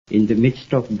In the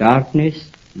midst of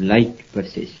darkness, light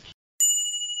persists.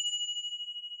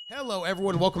 Hello,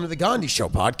 everyone. Welcome to the Gandhi Show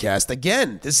podcast.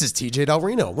 Again, this is TJ Del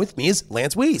Reno. With me is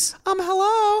Lance Weiss.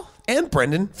 Hello. And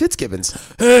Brendan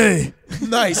Fitzgibbons. Hey.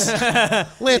 Nice.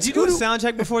 Lance, Did you do a sound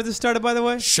check before this started, by the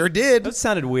way? Sure did. That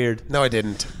sounded weird. No, I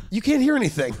didn't. You can't hear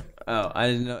anything. Oh, I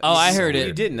didn't know. Oh, I heard it.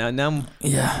 You didn't. Now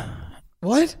Yeah.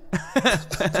 What?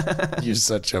 You're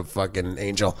such a fucking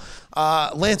angel.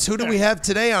 Lance, who do we have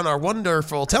today on our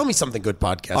wonderful Tell Me Something Good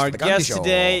podcast? our for the Gandhi guest Show?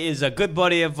 today is a good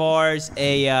buddy of ours,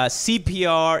 a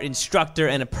CPR instructor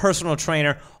and a personal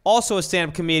trainer, also a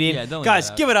stand-up comedian. Yeah, don't leave Guys,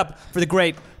 that out. give it up for the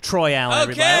great Troy Allen,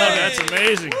 everybody. I love it. That's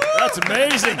amazing. That's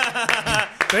amazing.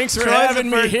 Thanks for Troy's having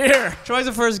the me first- here. Troy's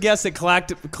the first guest that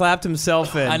clapped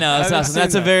himself in. I know, that's haven't awesome. seen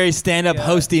That's a that. very stand-up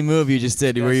hosty move you just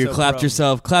did, where you so clapped pro.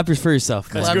 yourself. Clap for yourself.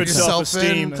 That's Clap good yourself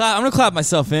self-esteem. in. I'm gonna clap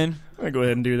myself in. I'm going to go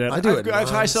ahead and do that. I do it I have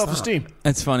high nonstop. self-esteem.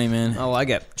 That's funny, man. Oh, I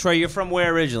get. Troy, you're from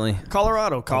where originally?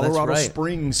 Colorado right.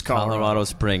 Springs, Colorado.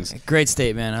 Springs. Great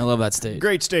state, man. I love that state.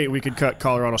 Great state. We could cut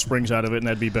Colorado Springs out of it, and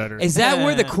that'd be better. Is that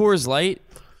where the Coors Light?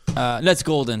 That's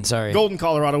Golden. Sorry. Golden,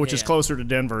 Colorado, which is closer to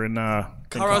Denver. In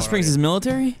Colorado Springs is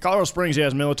military. Colorado Springs, yeah,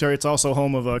 is military. It's also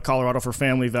home of Colorado for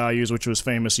Family Values, which was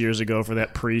famous years ago for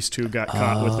that priest who got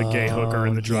caught with the gay hooker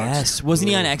and the drugs. Yes. Wasn't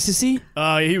he on ecstasy?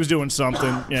 He was doing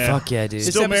something. Yeah. Fuck yeah, dude.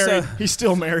 Still This episode- married. He's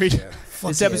still married.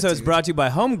 This yeah, episode is dude. brought to you by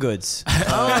Home Goods.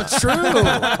 Oh, true.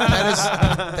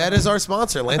 that is our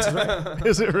sponsor. Lance is right.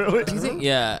 Is it really?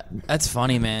 Yeah, that's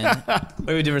funny, man. We have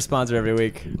a different sponsor every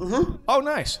week. Oh,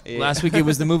 nice. Last week it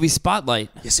was the movie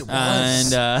Spotlight. Yes, it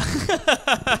was. And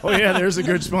Oh, yeah, there's a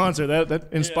good sponsor. That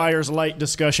inspires light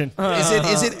discussion.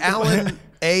 Is it Allan,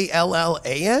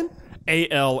 A-L-L-A-N?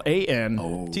 ALAN.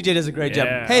 TJ does a great job.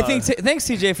 Yeah. hey, thanks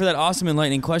TJ for that awesome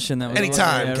enlightening question. That was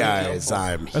Anytime, yeah, guys.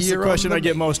 I'm That's here the question on I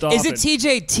get most often. Is it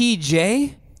TJ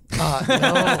TJ?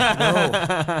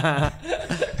 No.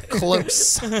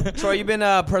 Close. Troy, you've been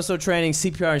personal training,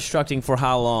 CPR instructing for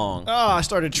how long? I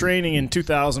started training in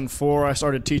 2004. I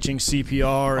started teaching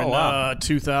CPR in wow.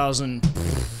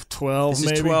 2012, This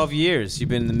maybe. is 12 years. You've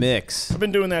been in the mix. I've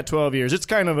been doing that 12 years. It's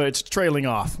it's trailing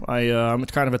off. I'm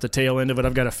kind of at the tail end of it.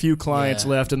 I've got a few clients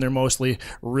left, and they're mostly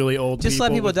really old Just people.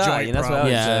 let people with die, joint you know, that's what I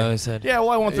would problems. Yeah, I say. always said. Yeah, well,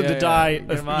 I want them to die,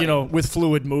 with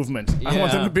fluid movement. I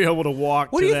want them to be able to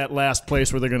walk to that last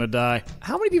place where they're going to die.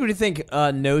 How many people do you think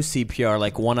know CPR?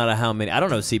 Like one out of how many? I don't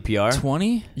know CPR.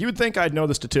 20? You would think I'd know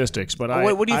the statistics, but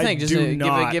what do you I think? Just do give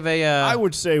not. a. I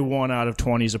would say 1 out of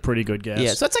 20 is a pretty good guess.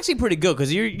 Yeah, so that's actually pretty good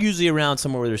because you're usually around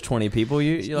somewhere where there's 20 people.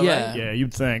 You know, Yeah. right? Yeah,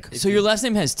 you'd think. So your last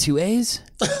name has 2 A's?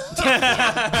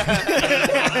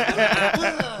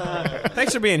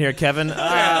 Thanks for being here, Kevin. 2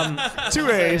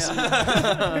 A's.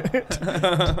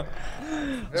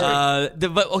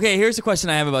 But okay, here's a question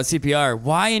I have about CPR.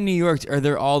 Why in New York are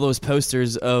there all those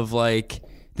posters of like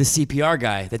the CPR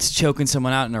guy that's choking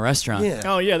someone out in a restaurant? Yeah.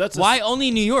 Oh, yeah, that's Why only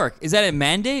in New York? Is that a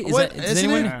mandate? Is What? that, does Isn't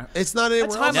anyone? it? It's not anywhere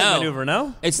That's else. Heimlich No. maneuver,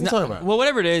 no? It's What are you talking not. about? Well,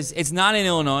 whatever it is, it's not in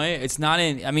Illinois. It's not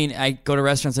in. I mean, I go to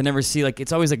restaurants. I never see like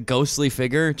it's always a ghostly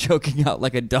figure choking out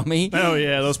like a dummy. Oh,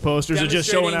 yeah, those posters are just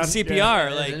showing out. CPR. Yeah.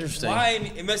 Like interesting.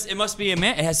 why? It must be a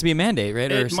man. It has to be a mandate,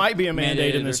 right? It might be a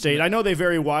mandate in the state. I know they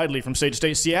vary widely from state to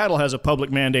state. Seattle has a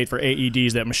public mandate for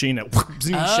AEDs, that machine that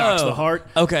shocks the heart.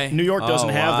 Okay. New York doesn't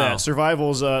have wow. that.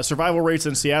 Survival rates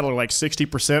in Seattle are like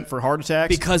 60% for heart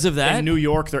attacks. Because of that? In New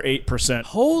York, they're 8%.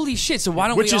 Holy shit! So why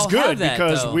don't Which we is all good have that,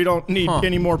 because though? we don't need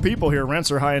any more people here.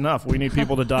 Rents are high enough. We need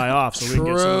people to die off so we can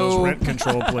get some of those True. rent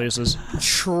control places.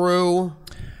 True.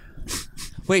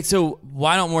 Wait, so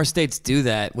why don't more states do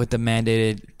that with the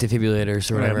mandated defibrillators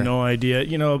or I whatever? have no idea.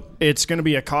 You know, it's going to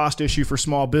be a cost issue for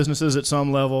small businesses at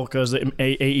some level because the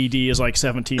AED is like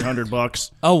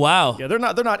 $1,700. Oh wow! Yeah, they're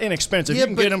not inexpensive. Yeah, You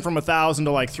can but- get them from $1,000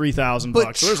 to like $3,000 But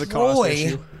bucks. So there's a cost Troy,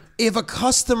 issue. if a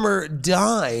customer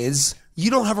dies, you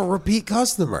don't have a repeat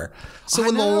customer. So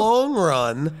in the know. long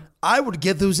run, I would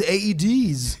get those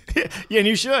AEDs. Yeah, and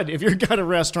you should if you've got a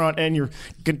restaurant and you're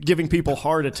giving people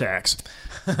heart attacks.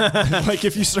 Like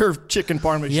if you serve chicken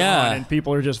parmesan Yeah. and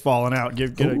people are just falling out,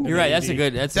 get You're right. That's a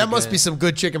good. That must be some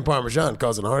good chicken parmesan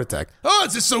causing a heart attack. Oh,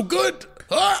 is this so good?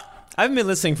 Ah! I haven't been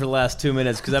listening for the last 2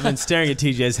 minutes because I've been staring at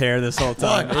TJ's hair this whole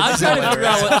time. What? I'm trying to figure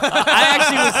out what. I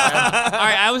actually was. All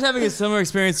right, I was having a similar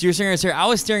experience. You were staring at his hair. I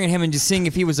was staring at him and just seeing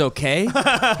if he was okay.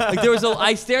 Like there was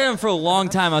I stared at him for a long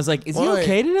time. I was like, is he Why?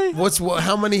 okay today?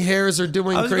 How many hairs are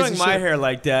doing I was crazy going my shit? hair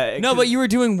like that. No, but you were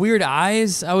doing weird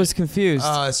eyes. I was confused.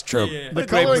 It's true. The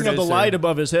coloring of the light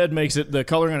above his head makes the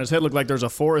coloring on his head look like there's a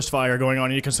forest fire going on,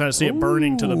 and you can kind of see it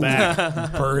burning to the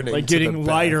back, Burning. like to the getting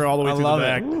back. lighter all the way I through love the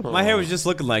back. it. My hair was just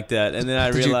looking like that, and then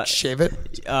I Did you realized. shave it?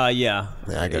 Yeah. Yeah,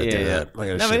 I gotta do that. I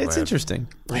gotta No, shave but my it's head. interesting.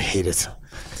 I hate it.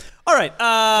 All All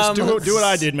right. Do what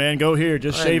I did, man. Go here.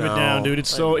 Just shave it down, know. dude.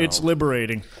 It's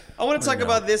liberating. I want to talk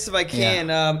about this if I can.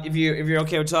 If you're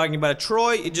okay with talking about it,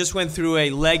 Troy, you just went through a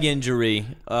leg injury.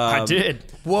 I did.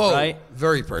 Whoa. Right?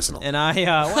 Very personal. And I,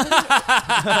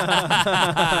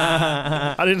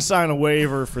 I didn't sign a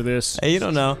waiver for this. you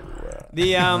don't know.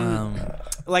 The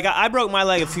like I broke my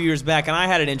leg a few years back, and I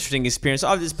had an interesting experience.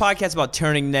 Oh, this podcast's about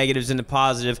turning negatives into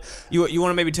positive. You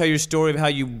want to maybe tell your story of how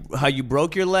you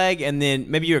broke your leg, and then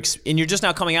maybe you're just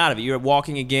now coming out of it. You're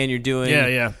walking again. You're doing.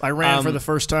 Yeah. I ran for the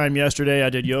first time yesterday. I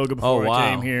did yoga before I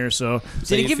came here. So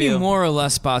Did it you give feel- you more or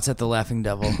less spots at the Laughing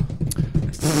Devil?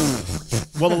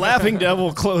 well, the Laughing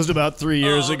Devil closed about 3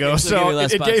 years okay, ago, so so give you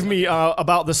less it spots. gave me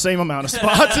about the same amount of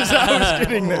spots as I was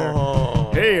getting there.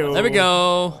 Hey, There we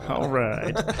go. All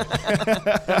right.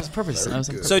 That was perfect.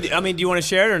 So, do you want to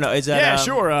share it or no? Is that Yeah,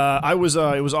 sure. It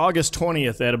was August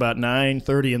 20th at about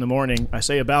 9:30 in the morning. I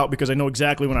say about because I know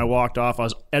exactly when I walked off. I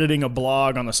was editing a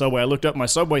blog on the subway. I looked up, my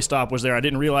subway stop was there. I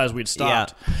didn't realize we'd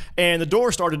stopped. And the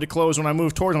door started to close when I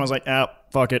moved towards them. I was like,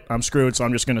 fuck it, I'm screwed, so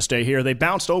I'm just going to stay here. They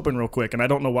bounced open real quick, and I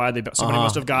don't know why. Somebody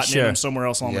must have gotten in somewhere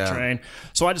else on the train.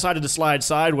 So I decided to slide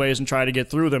sideways and try to get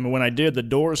through them, and when I did, the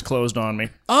doors closed on me.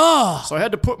 Oh! So I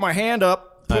had to put my hand up.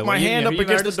 Up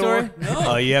against the door.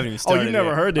 Oh, you haven't even started. you've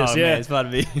never heard this, oh, yeah. Man, it's about to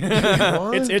be.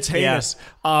 It's heinous.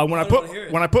 When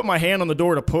I put my hand on the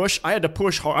door to push, I had to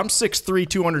push hard. I'm 6'3",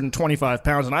 225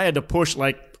 pounds, and I had to push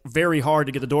like very hard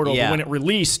to get the door to open. Yeah. When it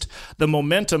released, the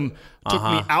momentum took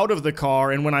me out of the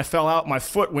car, and when I fell out, my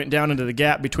foot went down into the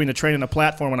gap between the train and the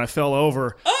platform, and I fell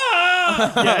over.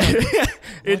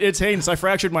 It's heinous. I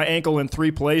fractured my ankle in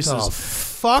 3 places. Oh,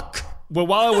 fuck. Well,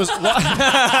 while I was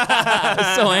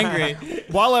So angry.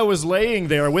 while I was laying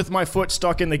there with my foot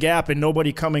stuck in the gap and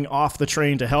nobody coming off the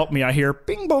train to help me, I hear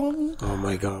bing bong. Oh,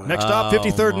 my God. Next stop,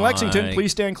 53rd and Lexington. my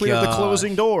Please stand clear of the gosh.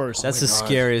 closing doors. That's the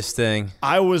scariest thing.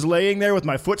 I was laying there with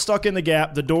my foot stuck in the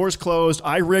gap. The doors closed.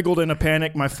 I wriggled in a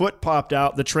panic. My foot popped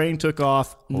out. The train took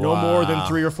off. No more than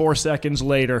 3 or 4 seconds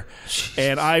later,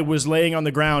 and I was laying on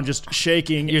the ground just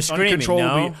shaking. You're screaming,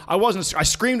 uncontrollably. no? I wasn't. I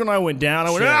screamed when I went down.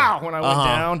 I went when I went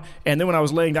down, and then when I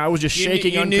was laying down, I was just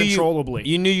shaking uncontrollably.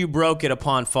 You knew you broke it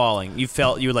upon falling. You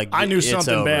were like, I knew it's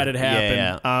something over. bad had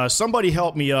happened. Yeah. Somebody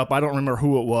helped me up. I don't remember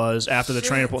who it was after the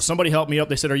train pulled. Somebody helped me up.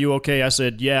 They said, "Are you okay?" I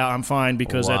said, "Yeah, I'm fine,"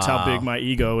 because that's how big my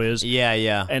ego is.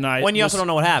 Yeah. And I when you was- also don't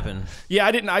know what happened. Yeah,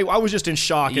 I didn't. I was just in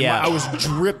shock. And Yeah. I was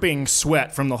dripping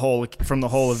sweat from the whole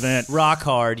event. Rock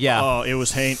hard. Yeah. Oh, it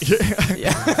was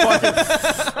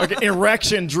Fucking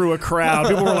erection drew a crowd.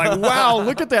 People were like, "Wow,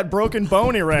 look at that broken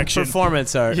bone erection."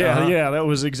 Performance art. Yeah, that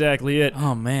was exactly it.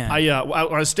 Oh, man. I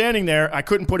was standing there. I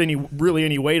couldn't put any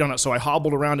weight on it, so I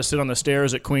hobbled around to sit on the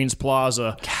stairs at Queens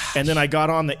Plaza, and then I got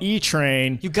on the E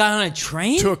train. You got on a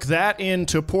train? Took that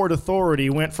into Port Authority.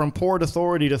 Went from Port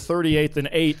Authority to 38th and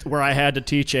 8th, where I had to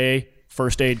teach a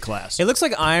first aid class. It looks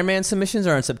like Ironman submissions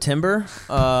are in September.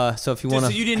 So if you want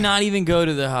So to. you did not even go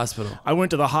to the hospital? I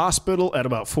went to the hospital at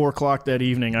about 4 o'clock that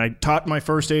evening. I taught my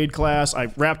first aid class. I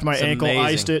wrapped my ankle, amazing.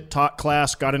 iced it, taught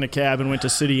class, got in a cab, and went to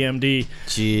City MD.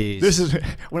 Jeez. This is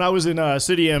when I was in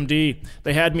City MD.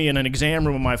 They had me in an exam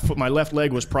room. And my left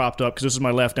leg was propped up because this is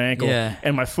my left ankle, Yeah.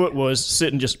 and my foot was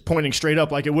sitting just pointing straight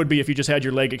up like it would be if you just had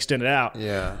your leg extended out.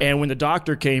 Yeah. And when the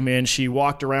doctor came in, she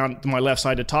walked around to my left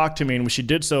side to talk to me, and when she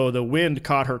did so, the wind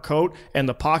caught her coat and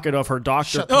the pocket of her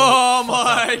doctor coat. Oh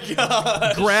my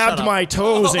God. Grabbed my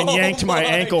toes and yanked my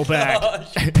ankle back.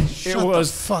 It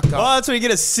was. Fuck up. Oh, that's when you get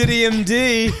a City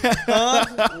MD. Huh?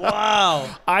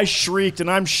 Wow. I shrieked, and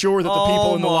I'm sure that the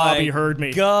people in the lobby heard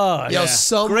me. God. Yo,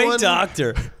 someone, Great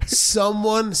doctor. some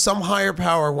higher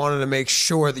power wanted to make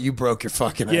sure that you broke your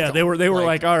fucking ankle. Yeah, they were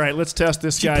like, all right, let's test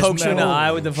this guy's Pokes you in the metal.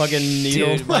 eye with the fucking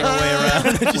needle. Dude, Make her way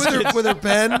around. with her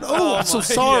pen. Oh, I'm so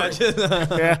sorry. Dude,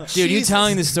 you Jesus.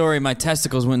 telling the story, my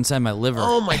testicles went inside my liver.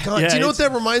 Oh my God! Yeah, Do you know what it's-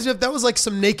 that reminds me of? That was like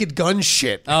some Naked Gun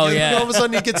shit. Oh, You know, yeah. All of a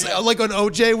sudden he gets like when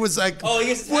OJ was like, Oh, he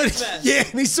gets his what- head smashed. yeah,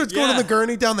 and he starts going Yeah. to the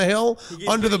gurney down the hill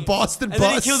under the Boston and bus.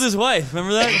 then he killed his wife.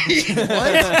 Remember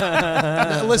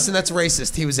that? What? Listen, that's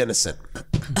racist. He was innocent.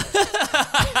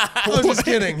 I'm just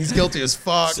kidding. He's guilty as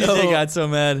fuck. They got so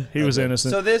mad. He was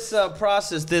innocent. So this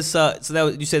process, so that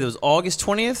was, you said it was August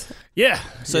 20th? yeah.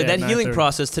 So Yeah, that healing 9:30.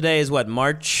 process today is what,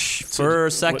 March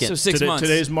 1st, 2nd? So 6 months.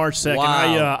 Today's March 2nd.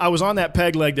 Wow. I was on that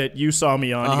peg leg that you saw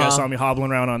me on. You guys saw me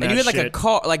hobbling around on that And you had like shit. a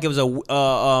car, like it was a,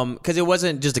 because it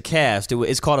wasn't just a cast.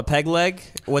 It's called a peg leg?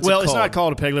 What's it Well, called? it's not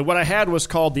called a peg leg. What I had was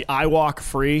called the iWalk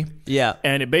Free. Yeah.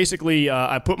 And it basically,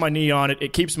 I put my knee on it.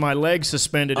 It keeps my legs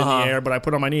suspended in the air, but I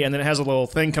put on my knee, and then it has a little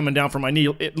thing coming down from my knee.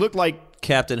 It looked like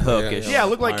Captain Hookish. Yeah, it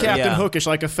looked like Captain Yeah. Hookish,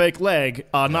 like a fake leg,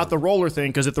 not the roller thing.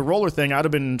 Because at the roller thing, I'd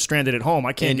have been stranded at home.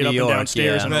 I can't In get New up York, and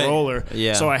downstairs yeah. in Right. a roller.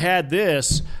 Yeah. So I had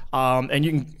this, and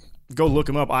you can go look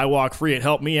them up. I Walk Free. It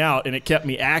helped me out, and it kept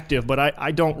me active. But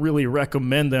I don't really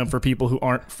recommend them for people who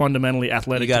aren't fundamentally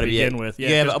athletic You got to to begin with. You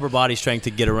have 'cause- upper body strength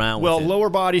to get around. well, with it. lower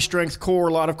body strength, core,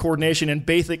 a lot of coordination, and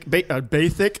basic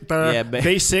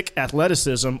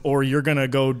athleticism, or you're gonna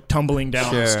go tumbling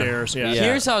down the stairs. Yeah. Yeah.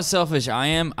 Here's how selfish I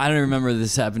am. I don't remember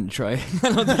this happened to Troy. I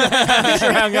don't think I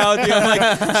sure hung out with you. I'm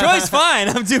like, Troy's fine.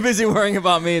 I'm too busy worrying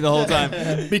about me the whole time.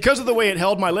 Because of the way it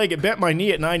held my leg, it bent my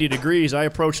knee at 90 degrees. I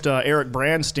approached Eric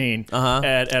Branstein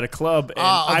at a club.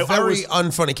 And A very was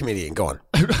unfunny comedian. Go on.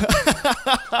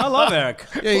 I love Eric.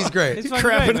 Yeah, he's great. He's fucking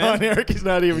crapping great, man. on Eric. He's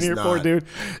not even He's here, not. poor dude.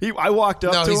 I walked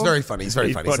up No, to he's him. very funny. He's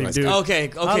very funny. He's a nice dude. guy.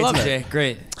 Okay, love TJ.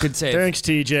 Great. Good save. Thanks,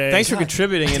 TJ. Thanks for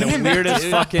contributing in the weirdest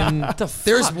fucking.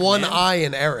 There's one eye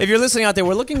in Eric. If you're listening out there,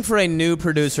 we're looking for a new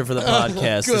producer for the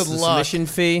podcast. good This is the luck. submission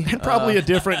fee. Probably a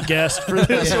different guest for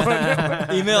this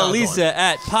one. Email Lisa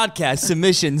at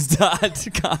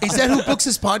podcastsubmissions.com. Is that who books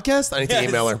his podcast? I need to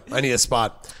email her. I need a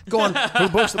spot. Go on. Who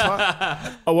books the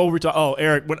pod? Oh, what were we talking? Oh,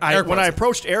 Eric. When I Branstein.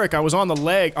 approached Eric, I was on the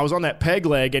leg. I was on that peg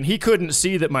leg, and he couldn't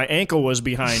see that my ankle was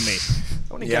behind me.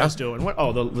 What are you Yeah? guys doing? What?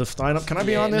 Oh, the line up. Can I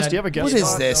be on this? Do you have a guest? What is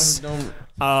spot? this?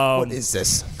 What is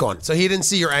this? Go on. So he didn't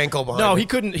see your ankle behind No, you. he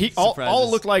couldn't. All it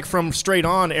looked like from straight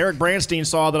on. Eric Branstein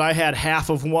saw that I had half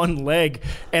of one leg,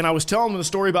 and I was telling him the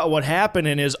story about what happened,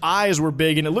 and his eyes were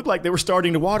big, and it looked like they were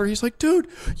starting to water. He's like, "Dude,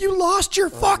 you lost your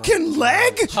fucking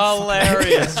leg."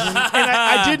 Hilarious. And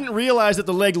I didn't realize that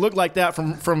the leg looked like that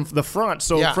from the front.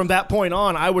 So Yeah. from that point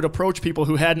on, I would approach people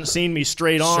who hadn't seen me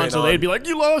straight on. Straight So on. they'd be like,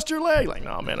 "You lost your leg." Like,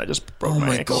 no, man, I just broke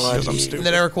my ankle because I'm And stupid.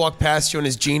 then Eric walked past you and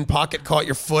his jean pocket caught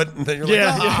your foot, and then you're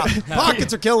Yeah, like, yeah.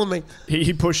 pockets are killing me.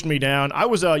 He pushed me down. I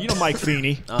was, you know, Mike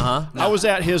Feeney. I was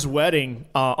at his wedding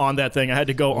on that thing. I had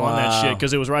to go on that shit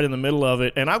because it was right in the middle of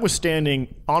it. And I was standing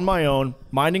on my own,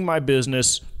 minding my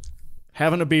business,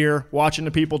 having a beer, watching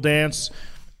the people dance.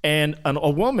 And a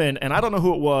woman, and I don't know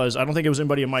who it was. I don't think it was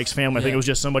anybody in Mike's family. I think it was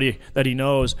just somebody that he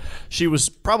knows. She was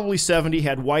probably 70,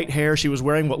 had white hair. She was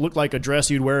wearing what looked like a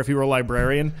dress you'd wear if you were a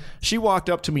librarian. She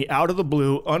walked up to me out of the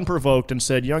blue, unprovoked, and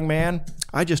said, "Young man,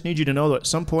 I just need you to know that at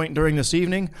some point during this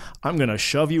evening, I'm going to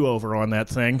shove you over on that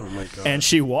thing." Oh my God. And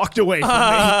she walked away from me.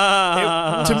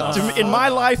 In my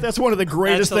life, that's one of the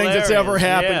greatest That's things that's ever hilarious,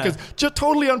 happened. yeah. Because just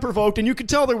totally unprovoked, and you could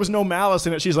tell there was no malice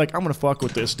in it. She's like, "I'm gonna fuck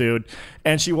with this dude,"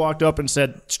 and she walked up and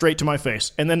said straight to my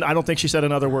face, and then I don't think she said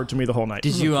another word to me the whole night.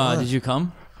 Did you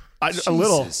come? A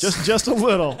little, just a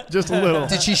little, just a little.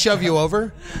 Did she shove you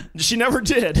over? She never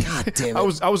did. damn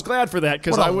it. I was glad for that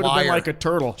because What a I would have been liar. like a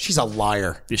turtle. She's a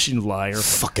liar. Is she a liar?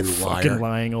 Fucking liar. Fucking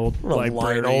lying old Lying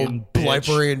librarian. old bitch.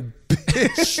 librarian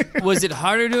bitch. Was it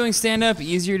harder doing stand up?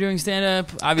 Easier doing stand up?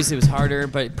 Obviously, it was harder,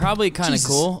 but probably kind of Jesus.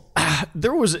 cool.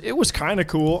 It was kind of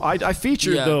cool. I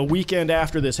featured Yeah. the weekend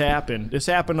after this happened. This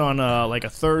happened on like a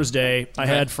Thursday. I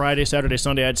had Friday, Saturday,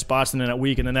 Sunday. I had spots, and then that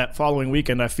week, and then that following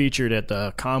weekend, I featured at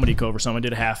the Comedy Cove or something. I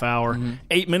did a half hour.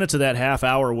 8 minutes of that half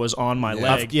hour was on my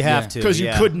leg. You have to. because you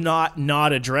yeah. could not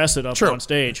address it up True. on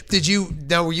stage.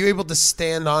 Were you able to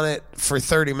stand on it for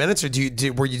 30 minutes, or did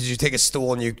you take a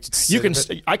stool and you?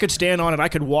 I could stand on it. I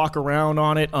could walk around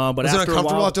on it. But Was it after a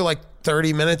uncomfortable while, after like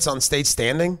 30 minutes on stage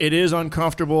standing? it is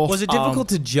uncomfortable. Was it difficult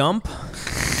to jump?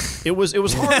 It was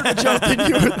harder to jump than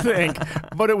you would think,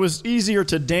 but it was easier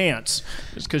to dance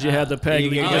just because you had the peg.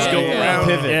 You yeah, just go yeah, around,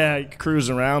 pivot. you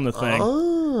cruise around the thing.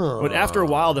 But after a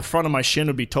while, the front of my shin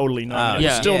would be totally numb. It was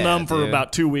yeah. still Yeah, numb for dude.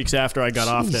 about 2 weeks after I got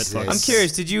off that. Jesus. Fucking, I'm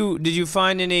curious. Did you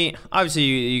find any?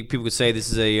 Obviously, people could say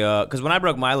this is a because when I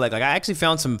broke my leg, like I actually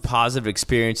found some positive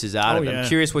experiences out of it. yeah. I'm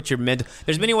curious what your mental.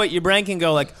 There's many ways your brain can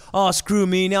go like, oh screw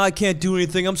me, now I can't do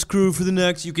anything. I'm screwed for the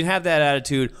next. You can have that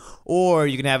attitude, or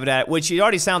you can have it at which it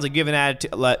already sounds like you have an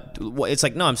attitude. It's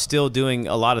like no, I'm still doing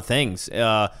a lot of things. And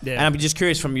I'm just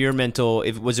curious from your mental.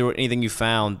 If was there anything you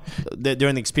found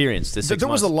during the experience? This 6 there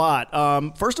was a months?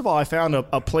 lot. First of all, I found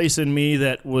a place in me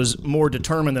that was more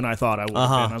determined than I thought I would have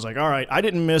been. I was like, all right, I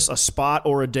didn't miss a spot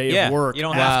or a day Yeah, of work you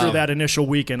don't after have to. that initial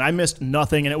weekend. I missed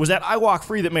nothing, and it was that I Walk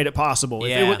Free that made it possible.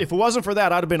 Yeah. If it wasn't for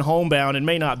that, I'd have been homebound and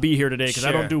may not be here today because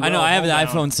I Sure. don't do well I know. I have the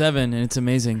homebound. iPhone 7, and it's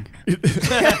amazing.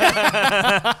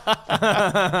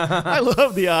 I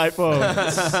love the iPhone.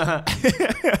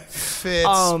 Fitz,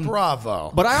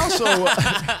 bravo. But I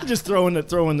also just throwing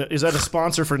the. Is that a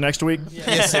sponsor for next week?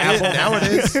 Yes, now it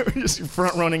is. Just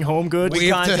front running home good. We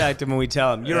contact him and we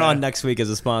tell him you're on next week as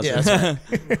a sponsor. Yeah,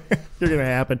 that's right. You're gonna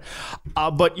happen.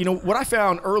 But what I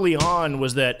found early on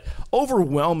was that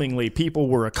overwhelmingly people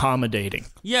were accommodating.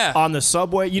 Yeah. On the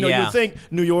subway, you think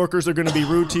New Yorkers are going to be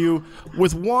rude to you,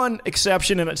 with one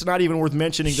exception, and it's not even worth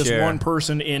mentioning. Just Sure. one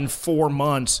person in 4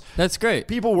 months. That's great.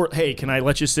 People were, hey, can I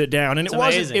let you sit down? And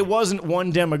amazing. it wasn't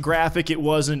one demographic. It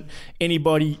wasn't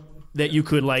anybody that you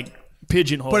could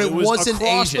pigeonhole. But it wasn't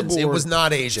across the Asians. It board. was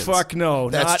not Asians. Fuck no,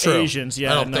 That's not true. Asians.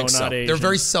 Yeah, I don't no, think so. not Asians. They're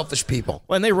very selfish people.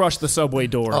 And they rush the subway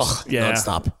doors. Ugh, yeah,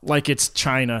 nonstop. like it's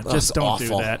China. Just That's don't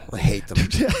awful. do that. I hate them.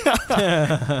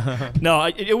 No,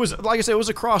 it was like I said. It was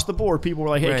across the board. People were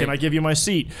like, "Hey, Right. can I give you my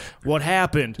seat?" What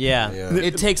happened? Yeah.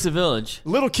 It takes a village.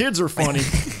 Little kids are funny.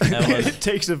 was- It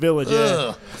takes a village.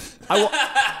 Yeah.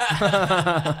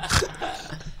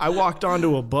 I walked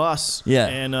onto a bus. Yeah.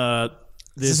 And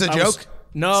Is this a I was- joke?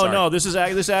 No, Sorry. no.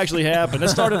 This actually happened.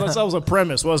 This started. That was a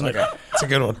premise, wasn't it? It's a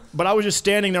good one. But I was just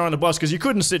standing there on the bus because you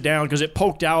couldn't sit down because it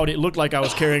poked out. It looked like I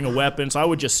was carrying a weapon, so I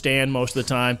would just stand most of the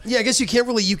time. Yeah, I guess you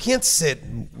can't sit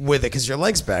with it because your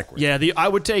leg's backwards. Yeah, I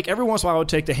would take every once in a while. I would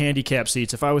take the handicap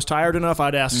seats. If I was tired enough,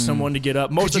 I'd ask someone to get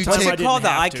up. Most Could of you the time, take- I It's didn't called the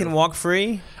have I to. Can Walk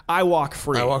Free, I walk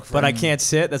free. but I can't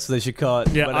sit. That's what they should call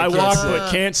it. Yeah, But I can't walk sit.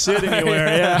 but can't sit anywhere.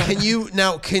 Yeah. When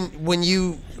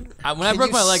you When I Can broke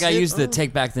you my leg, I sit used the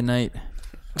Take Back the Night.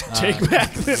 Take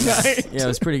back the night. Yeah, it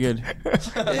was pretty good.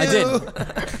 I did.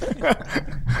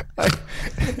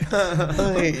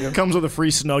 Comes with a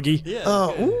free Snuggie.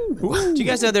 Do you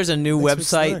guys know there's a new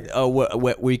website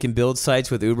where you can build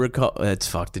sites with Uber? It's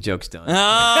fucked. The joke's done. Oh,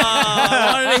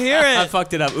 I wanted to hear I it.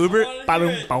 fucked it up.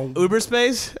 Uber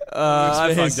Space?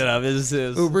 I fucked it up.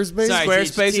 Uber Space? Sorry,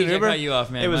 Squarespace Teach, and I Uber? cut you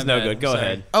off, man. It was My no bad. good. Go Sorry.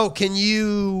 ahead. Oh, can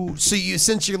you? So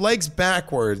since your leg's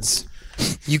backwards,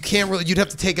 you can't really. You'd have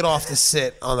to take it off to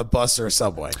sit on a bus or a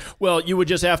subway. Well, you would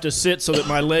just have to sit so that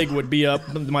my leg would be up.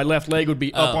 My left leg would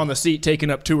be up on the seat, taking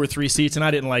up 2 or 3 seats, and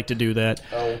I didn't like to do that.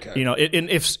 Oh, okay. And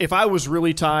if I was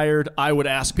really tired, I would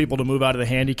ask people to move out of the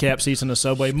handicap seats in the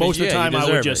subway. Most of the yeah, time, you I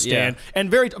would deserve just it, yeah. stand,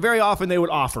 and very very often they would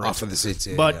offer it. Offer the seats,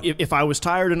 yeah, But yeah. if I was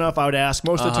tired enough, I would ask.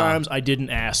 Most of the times, I didn't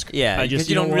ask. Yeah, I because just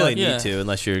you don't know really what? need Yeah. to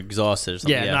unless you're exhausted or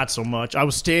something. Yeah, not so much. I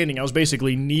was standing. I was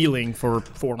basically kneeling for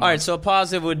 4 months. All right, so a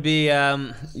positive would be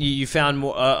you found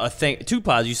more, a thing. 2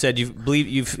 positives. You said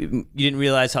you didn't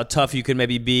realize how tough you could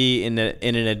maybe be in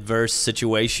an adverse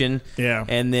situation. Yeah.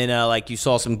 And then like you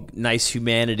saw some nice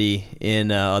humanity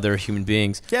in other human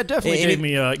beings. Yeah, it definitely And gave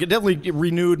me. It definitely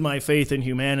renewed my faith in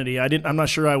humanity. I'm not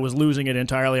sure I was losing it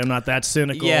entirely. I'm not that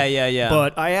cynical. Yeah.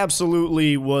 But I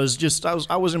absolutely was.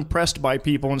 I was impressed by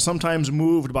people, and sometimes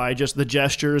moved by just the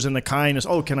gestures and the kindness.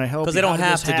 Oh, can I help? 'Cause you? they don't How did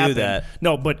have this to do happen? that.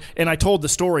 No, and I told the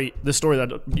story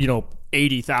that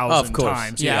 80,000 Of course.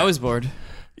 times. Yeah, I was bored.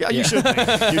 Yeah, you should.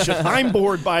 You should. I'm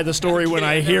bored by the story when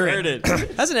I hear it.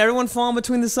 Hasn't everyone fallen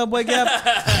between the subway gap?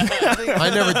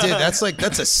 I never did. That's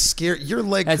a scary. Your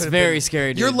leg. That's could have very been-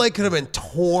 scary, dude. Your leg could have been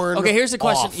torn. Okay, here's the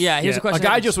question. off. Yeah, here's the question. A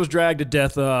guy just was dragged to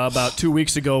death about 2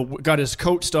 weeks ago. Got his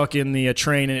coat stuck in the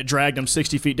train, and it dragged him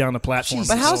 60 feet down the platform.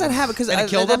 But how does that happen? Because And it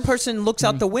killed that him? person looks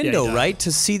out the window, died. right,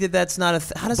 to see that that's not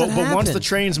a. How does that But happen? once the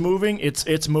train's moving,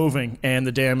 it's moving, and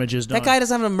the damage is done. that guy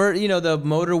doesn't have the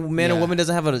motor man or woman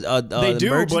doesn't have a They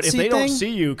do, but if emergency they don't thing? see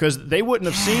you, because they wouldn't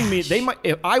have seen me. They might.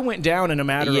 If I went down in a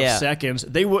matter Yeah. of seconds,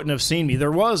 they wouldn't have seen me.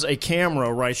 There was a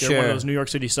camera right there, one Sure. of those New York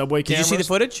City subway Did you cameras. see the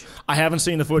footage? I haven't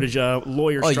seen the footage.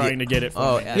 Lawyers Oh, trying to get it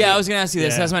for me. Yeah, I was gonna ask you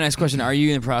this. Yeah. That's my next question. Are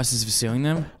you in the process of suing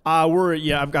them?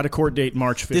 I've got a court date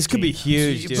March 15th. This could be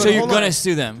huge, dude. But So you're hold gonna on.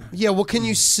 sue them? Yeah. What can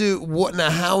you sue? What now?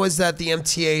 How is that the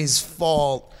MTA's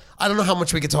fault? I don't know how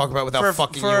much we could talk about without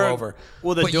fucking you over.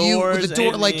 well, the But doors the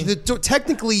door, and like the- the door.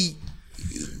 Technically,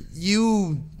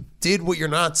 you did what you're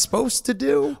not supposed to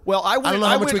do. Well, I don't know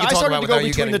how much we can I talk started about to go without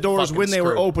you between getting the doors fucking when they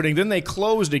were screwed. opening. Then they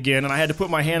closed again, and I had to put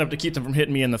my hand up to keep them from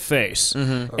hitting me in the face.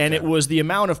 And it was the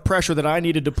amount of pressure that I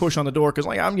needed to push on the door because,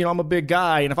 I'm a big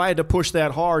guy, and if I had to push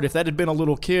that hard, if that had been a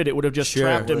little kid, it would have just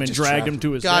trapped him and just dragged trapped him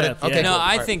to his Got it. death. Okay, Yeah. No, cool.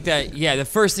 I Right. think that the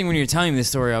first thing when you were telling me this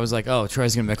story, I was like, oh,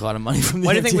 Troy's gonna make a lot of money from this.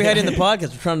 Why do you think we had you in the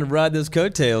podcast? We're trying to ride those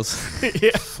coattails.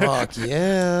 Fuck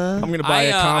yeah. I'm going to buy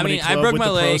a comedy I club broke with my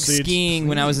the leg proceeds. skiing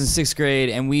when I was in 6th grade,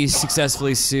 and we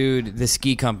successfully sued the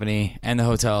ski company and the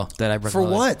hotel that I broke For my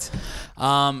leg.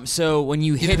 what? So when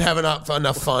you You hit didn't have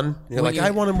enough fun. You're like, you-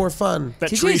 I wanted more fun. That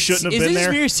tree shouldn't have been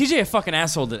there. Is TJ a fucking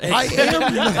asshole today? I am.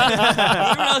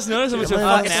 Anyone else notice how much of a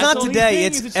fucking It's asshole not today.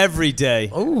 he's being? It's every day.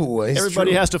 Oh,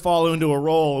 Everybody has to fall into a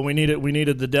role, and we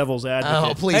needed the devil's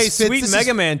advocate. Oh, please. Hey, Fitz, sweet this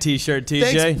Mega is- Man T-shirt,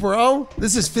 TJ. Thanks, bro.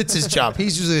 This is Fitz's job.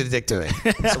 He's usually the dick to me.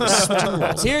 So we're switching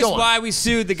roles. Here's Go on. why we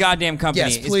sued the goddamn company.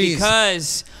 Yes, It's please.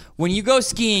 because when you go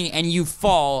skiing and you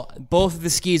fall, both of the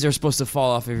skis are supposed to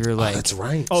fall off of your leg. That's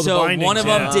right. Oh, the So bindings, one of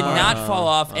them yeah. did not fall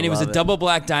off, and it was a double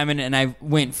black diamond, and I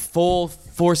went full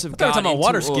force of thought you were God talking about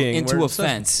water into, skiing, into where a it's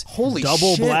fence. Holy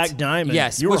Double shit. black diamond.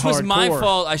 Yes, you were which was my hardcore.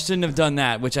 fault. I shouldn't have done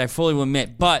that, which I fully will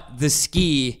admit. But the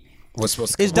ski What's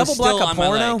supposed to Is come double was black still a on my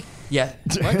porno? leg. Yeah.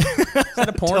 Is that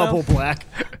a porno? Double black.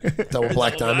 double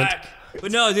black diamond?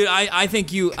 But no, dude, I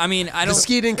think you. I mean, I The don't.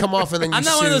 ski didn't come off and then you I'm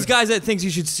not one of those sued. guys that thinks you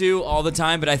should sue all the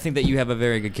time, but I think that you have a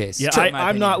very good case. Yeah, in my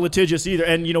I'm not opinion. litigious either.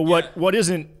 And you know what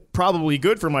isn't probably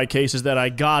good for my case is that I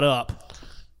got up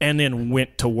and then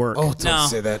went to work. Oh, don't No.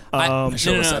 say that. I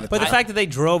should have no. said it. But the fact that they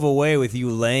drove away with you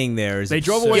laying there is They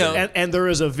drove away, absurd. and there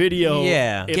is a video.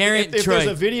 Yeah. If, Garrett if Troy. there's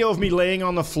a video of me laying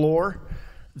on the floor,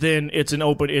 then it's an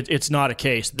open. It's not a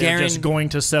case. They're Garen- just going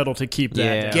to settle to keep that.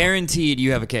 Yeah. down. Guaranteed,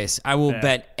 you have a case. I will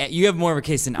bet you have more of a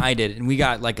case than I did, and we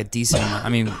got like a decent amount. I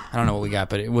mean, I don't know what we got,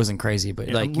 but it wasn't crazy. But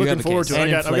like, I'm you have looking a forward case. to it.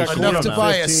 And I've got inflation. court Enough on to the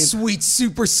buy a 15th. sweet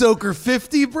Super Soaker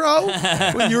 50, bro?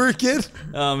 When you were a kid?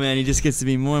 Oh man, he just gets to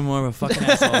be more and more of a fucking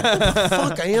asshole.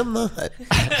 Fuck, I am not.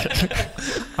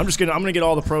 I'm gonna get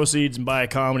all the proceeds and buy a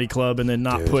comedy club and then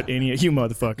not put any you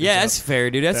motherfuckers. Yeah, up. that's fair,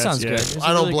 dude. That sounds yeah. good. That's I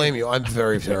don't really blame you. I'm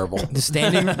very terrible. good. The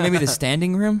standing, maybe the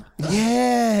standing room.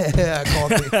 Yeah. I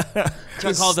call it Should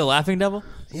I call it the laughing devil?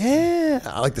 yeah.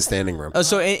 I like the standing room.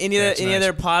 So any it's nice.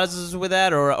 other positives with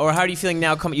that, or how are you feeling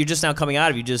now? You're just now coming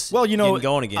out of you just Well, you know, getting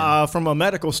going again. from a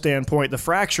medical standpoint, the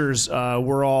fractures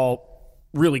were all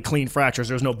really clean fractures.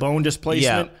 There was no bone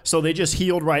displacement, Yeah. so they just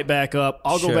healed right back up.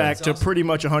 I'll go Sure. back to pretty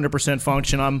much 100%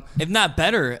 function. I'm If not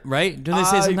better, right? Don't they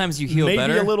say sometimes you heal maybe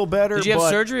better? a little better. Did you have but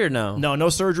surgery or no? No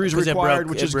surgeries 'Cause it required,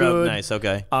 broke- which it is broke. good. Nice,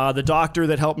 okay. The doctor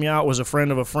that helped me out was a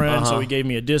friend of a friend, so he gave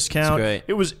me a discount. That's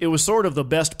great. It was sort of the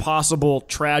best possible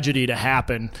tragedy to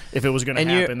happen if it was going to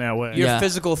happen that way. You're Yeah.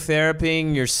 physical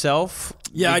therapying yourself.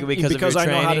 Yeah, because of your I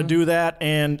know how to training? do that,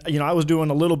 and I was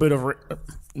doing a little bit of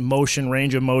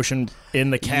range of motion in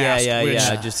the cast.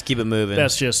 which Just to keep it moving.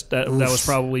 That's just that was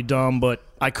probably dumb, but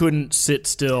I couldn't sit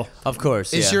still. of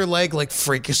course. Is yeah. your leg like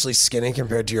freakishly skinny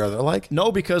compared to your other leg?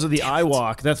 No, because of the eye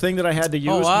walk. That thing that I had to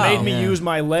use wow. made me use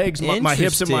my legs, my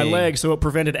hips and my Interesting. legs, so it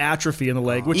prevented atrophy in the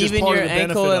leg, which even is part your of the benefit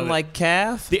ankle of and it. like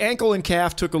calf? The ankle and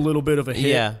calf took a little bit of a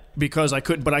hit Yeah. because I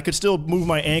couldn't, but I could still move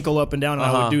my ankle up and down, and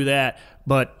I would do that.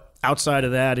 But outside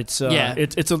of that, it's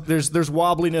there's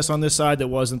wobbliness on this side that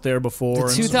wasn't there before. The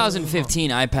and so-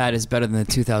 2015 iPad is better than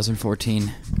the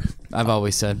 2014. I've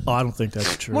always said. Oh, I don't think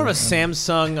that's true. More of a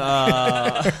Samsung,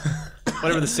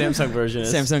 whatever the Samsung version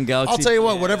is. Samsung Galaxy. I'll tell you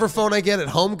what, whatever phone I get at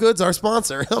Home Goods, our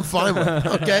sponsor, I'm fine with it.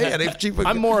 Okay? And if cheap,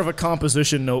 I'm more of a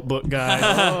composition notebook guy.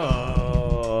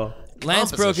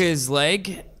 Lance broke his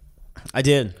leg, I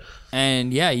did.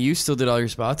 and yeah, you still did all your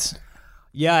spots.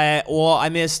 Yeah, I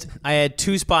missed. I had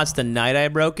 2 spots the night I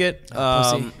broke it,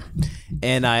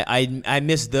 and I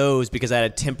missed those because I had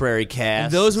a temporary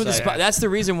cast. Those were the So- spots. That's the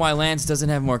reason why Lance doesn't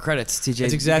have more credits. TJ.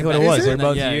 That's exactly what it was. They're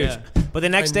both Yeah, huge. yeah. But the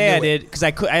next day I did because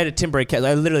I had a temporary cast.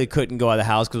 I literally couldn't go out of the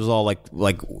house because it was all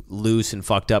like loose and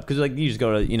fucked up. Because like you just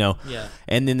go to Yeah.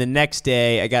 And then the next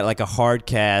day I got like a hard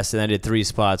cast and I did 3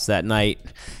 spots that night.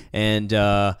 And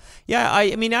I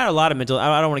mean, I had a lot of mental.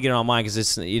 I don't want to get it on mine because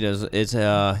it's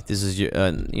this is your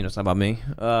it's not about me.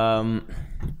 But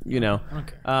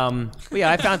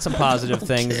yeah, I found some positive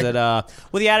things that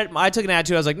I took an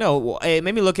attitude. I was like, no, it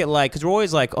made me look at like because we're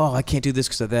always like, oh, I can't do this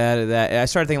because of that or that. And I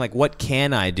started thinking like, what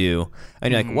can I do?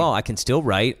 And you're like, well, I can still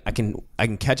write. I can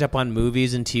catch up on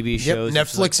movies and TV yep, shows.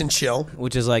 Netflix and chill.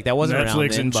 which is like that wasn't around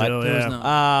Netflix then, and but chill,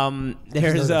 yeah.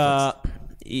 there's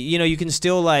you can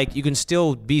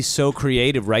still be so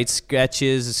creative, write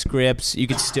sketches, scripts. You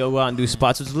can still go out and do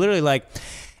spots. It's literally like,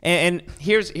 and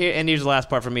here's the last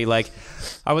part for me. Like,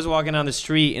 I was walking down the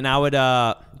street and I would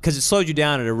because it slows you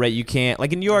down at a rate you can't.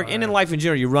 Like in New York and in life in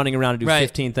general, you're running around to do Right.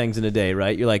 15 things in a day,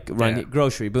 right? You're like running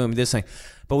grocery, boom, this thing.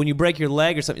 But when you break your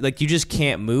leg or something, like you just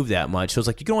can't move that much. So it's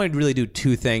like you can only really do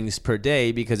 2 things per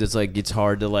day because it's like it's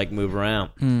hard to like move around.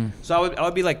 So I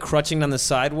would be like crutching on the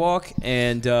sidewalk,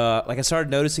 and like I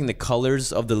started noticing the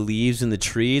colors of the leaves in the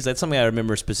trees. That's something I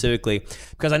remember specifically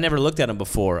because I never looked at them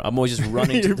before. I'm always just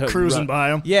running, You're cruising by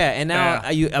them. Yeah, and now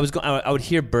I would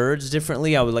hear birds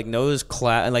differently. I would like notice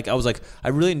and like I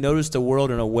really noticed the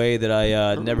world in a way that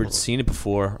I never seen it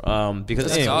before.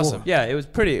 Because That's awesome. Yeah, it was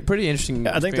pretty interesting.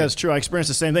 I think that's true. I experienced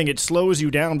the same thing. It slows you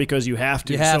down because you have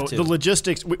to. You have so to. the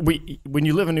logistics, when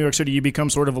you live in New York City, you become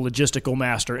sort of a logistical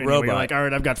master. Anyway, Robot. you're like, all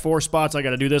right, I've got 4 spots. I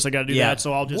got to do this. I got to do Yeah. that.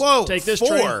 So I'll just Whoa, take this 4?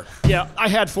 train. Yeah, I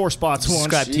had 4 spots once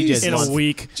Describe TJ's in once. a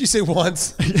week. Did you say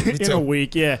once? In a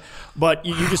week, yeah. But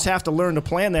you just have to learn to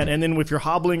plan that. And then if you're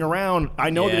hobbling around, I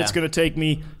know that Yeah. it's going to take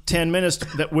me 10 minutes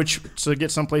to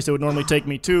get someplace that would normally take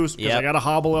me 2 because Yep. I got to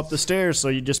hobble up the stairs. So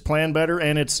you just plan better,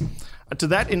 and it's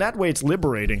in that way it's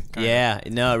liberating. Yeah,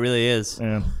 no, it really is.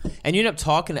 Yeah. And I ended up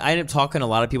talking to a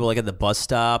lot of people like at the bus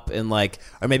stop and like,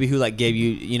 or maybe who like gave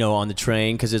you, on the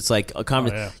train, because it's like a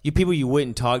conversation. yeah. You people you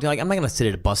wouldn't talk to. Like, I'm not gonna sit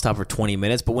at a bus stop for 20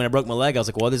 minutes. But when I broke my leg, I was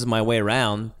like, well, this is my way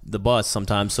around the bus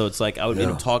sometimes. So it's like I would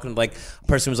end up talking to like a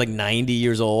person who was like 90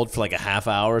 years old for like a half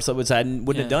hour or something, which I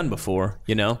wouldn't have done before.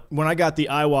 When I got the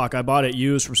iWalk, I bought it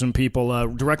used from some people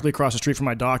directly across the street from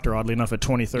my doctor, oddly enough, at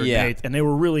 23rd Yeah. and 8th, and they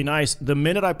were really nice. The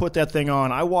minute I put that thing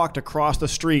on, I walked across the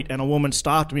street, and a woman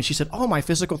stopped me. She said, "Oh, my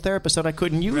physical therapist said I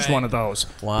couldn't use one of those."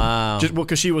 Wow. Just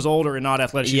because she was older and not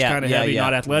athletic. She's Yeah, kind of yeah, heavy, yeah.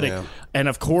 not athletic. Yeah. And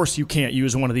of course, you can't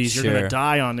use one of these. You're going Sure. to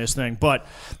die on this thing. But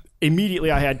immediately,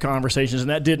 I had conversations,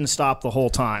 and that didn't stop the whole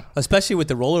time. Especially with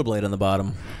the rollerblade on the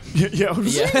bottom. Yeah.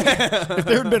 If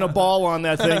there had been a ball on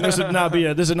that thing, this would not be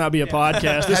a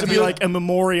podcast. This would be like a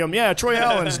memoriam. Yeah, Troy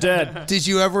Allen's dead. Did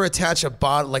you ever attach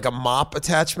like a mop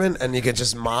attachment, and you could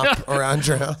just mop around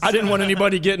your house? I didn't want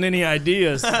anybody getting any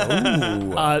ideas.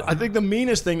 I think the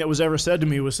meanest thing that was ever said to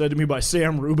me was said to me by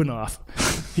Sam Rubinoff.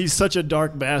 He's such a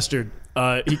dark bastard.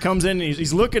 He comes in and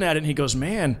he's looking at it and he goes,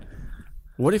 "Man,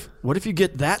 what if you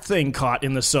get that thing caught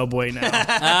in the subway now?"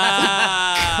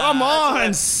 Come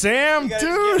on, Sam,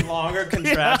 dude. Longer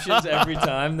contraptions every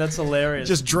time. That's hilarious.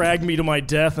 Just drag me to my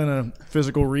death in a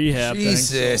physical rehab thing.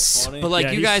 Jesus. But like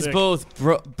Yeah, you he's guys sick. both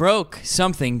broke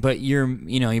something, but your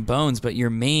bones, but your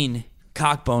main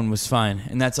cock bone was fine,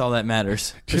 and that's all that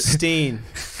matters. pristine.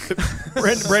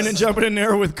 Brendan jumping in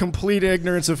there with complete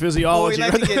ignorance of physiology.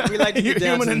 we like to get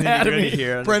down Human to the anatomy. nitty-gritty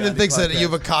here. Brendan thinks that you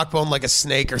have a cock bone like a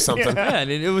snake or something. Yeah,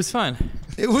 it was fun.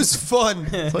 It was fun.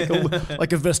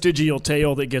 like a vestigial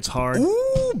tail that gets hard.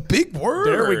 Ooh, big word.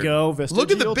 There we go.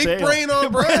 Look at the Vestigial big tail. brain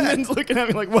on Brad. Brendan's looking at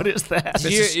me like, what is that?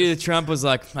 Trump was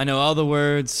like, "I know all the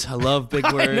words. I love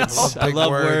big words. I Big love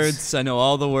words. words. I know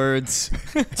all the words."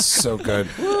 So good.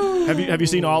 Have you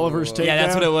seen Oliver's Takedown? Yeah,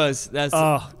 that's what it was. That's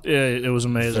Oh, yeah, it was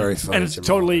amazing. Very funny, And it's Jamal.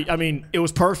 totally, I mean, it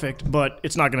was perfect, but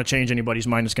it's not going to change anybody's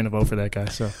mind. It's going to vote for that guy.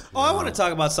 So Oh, I want to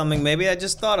talk about something. Maybe I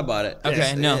just thought about it.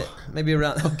 Okay, no. Maybe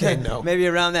around. Okay, no. Maybe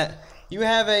around that. You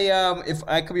have a. If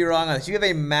I could be wrong on this, you have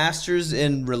a master's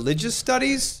in religious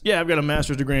studies. yeah, I've got a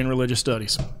master's degree in religious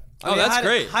studies. Oh, that's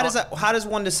great. How does that? How does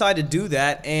one decide to do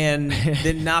that and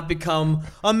then not become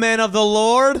a man of the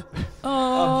Lord?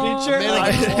 A preacher.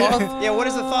 Yeah. What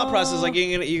is the thought process like?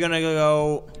 You're gonna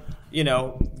go.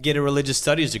 Get a religious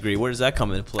studies degree. Where does that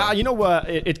come into play? You know what?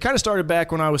 It kind of started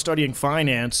back when I was studying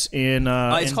finance in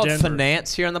it's in called Denver.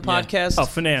 finance here on the podcast. Oh,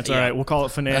 finance. All Yeah. right, we'll call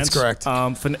it finance. That's correct.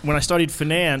 When I studied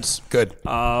finance, Good.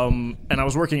 and I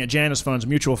was working at Janus Funds,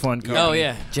 mutual fund company. Oh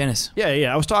yeah, Janice.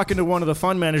 Yeah. I was talking to one of the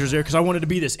fund managers there because I wanted to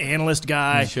be this analyst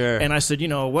guy. Sure. And I said,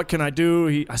 what can I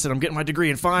do? I said, I'm getting my degree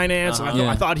in finance. And Yeah.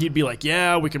 I thought he'd be like,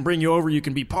 yeah, we can bring you over. You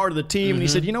can be part of the team. And he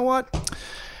said, you know what?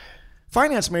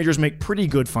 Finance majors make pretty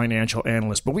good financial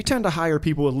analysts, but we tend to hire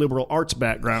people with liberal arts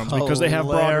backgrounds because they have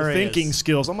broader Hilarious. thinking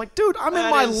skills. I'm like, dude, I'm in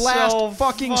That my is last so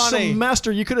fucking funny.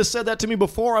 semester. You could have said that to me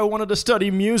before I wanted to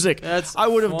study music. That's I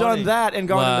would have funny. done that and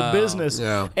gone Wow. into business.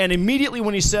 Yeah. And immediately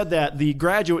when he said that, the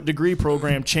graduate degree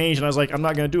program changed, and I was like, I'm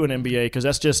not going to do an MBA because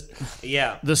that's just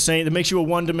Yeah. the same. That makes you a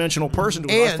one-dimensional person.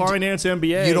 To And a finance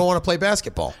MBA. You don't want to play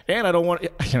basketball. And I don't want,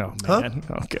 man.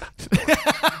 Oh, God.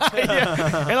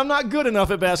 Yeah. And I'm not good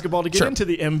enough at basketball to get into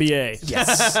the NBA.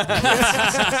 Yes.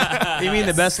 You mean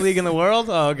the best league in the world?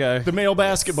 Oh, okay. The Male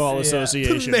Basketball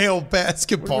Association. Male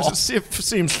basketball.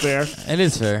 Seems fair. It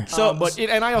is fair. So,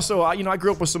 and I also, I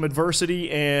grew up with some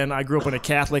adversity, and I grew up in a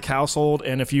Catholic household.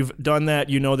 And if you've done that,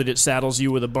 you know that it saddles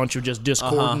you with a bunch of just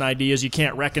discordant ideas. You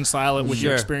can't reconcile it with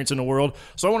your Sure. experience in the world.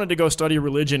 So I wanted to go study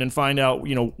religion and find out,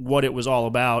 what it was all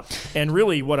about. And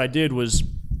really, what I did was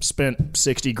spent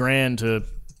 $60,000 to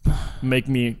make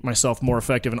myself more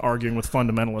effective in arguing with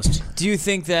fundamentalists. Do you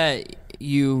think that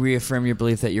you reaffirm your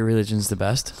belief that your religion's the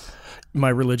best? My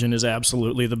religion is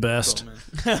absolutely the best.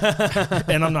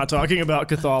 And I'm not talking about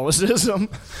Catholicism.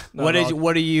 What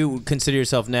do you consider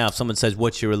yourself now? If someone says,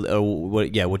 "What's your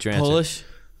what's your answer?" Polish?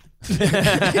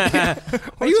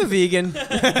 Are you a vegan?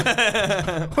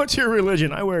 What's your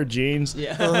religion? I wear jeans.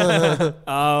 Yeah.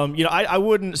 I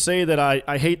wouldn't say that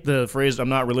I hate the phrase I'm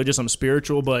not religious, I'm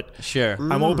spiritual, but Sure.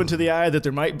 I'm open to the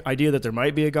idea that there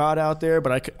might be a God out there,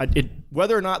 but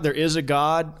whether or not there is a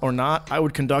God or not, I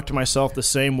would conduct myself the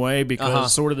same way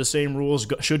because sort of the same rules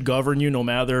should govern you no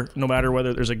matter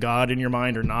whether there's a God in your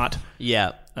mind or not.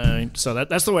 Yeah. So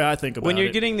that's the way I think about it. When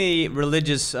you're getting the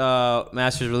religious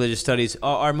master's of religious studies,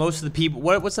 are most of the people?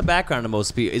 What's the background of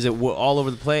most people? Is it all over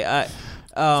the place?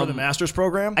 For the master's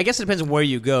program, I guess it depends on where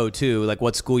you go too, like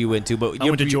what school you went to. But I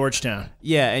went to Georgetown.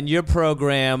 Yeah, and your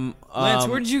program. Lance,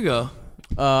 where did you go?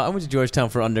 I went to Georgetown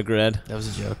for undergrad. That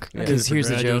was a joke. Yeah. Because here's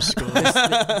the joke.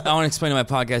 I want to explain to my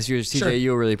podcast viewers, TJ, Sure.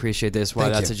 you'll really appreciate this, why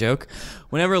Thank that's you. a joke.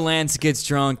 Whenever Lance gets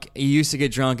drunk, he used to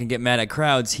get drunk and get mad at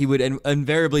crowds, he would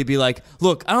invariably be like,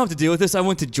 look, I don't have to deal with this. I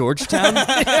went to Georgetown.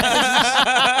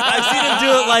 I've seen him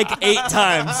do it like 8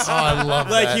 times. Oh, I love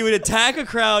Like, that. he would attack a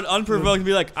crowd unprovoked and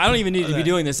be like, I don't even need to be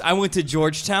doing this. I went to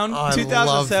Georgetown. I love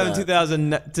 2007,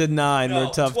 that. 2009 were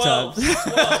tough 12.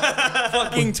 times.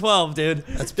 Fucking 12, dude.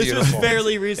 That's This was beautiful.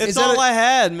 fairly recent. It's all I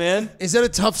had, man. Is that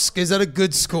is that a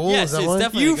good school? Yes, Is that it's one?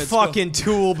 definitely You a good school. fucking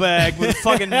tool bag with a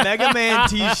fucking Mega Man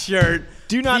T-shirt.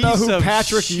 Do you not know Piece who of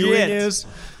Patrick shit. Ewing is?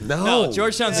 No.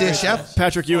 Georgetown's Is he a good. chef?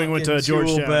 Patrick Ewing went to Fucking tool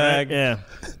Georgetown. bag. Right? Yeah.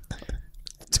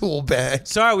 Tool bag.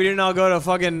 Sorry, we didn't all go to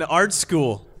fucking art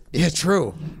school. Yeah,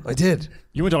 true. I did.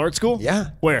 You went to art school?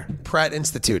 Yeah. Where? Pratt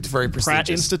Institute. It's very prestigious.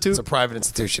 Institute? It's a private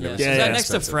institution. It was Is Yeah, that yeah. next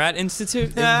to expensive. Frat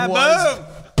Institute? Boom! I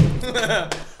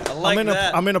like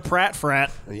that. I'm in a Pratt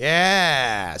frat.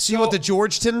 Yeah. So you went to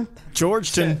Georgetown?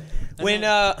 Georgetown. When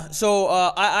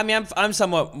I mean I'm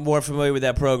somewhat more familiar with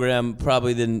that program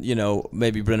probably than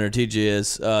maybe Brenner or TJ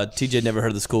is. TJ never heard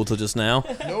of the school till just now.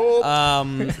 Nope.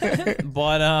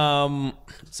 But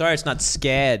sorry, it's not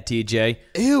SCAD, TJ.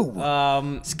 Ew.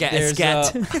 There's,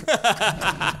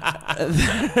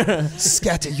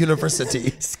 Scat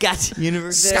University. Scat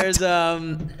University. There's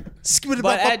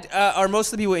But are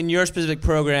most of the people in your specific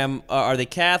program are they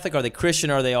Catholic? Are they Christian?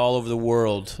 Are they all over the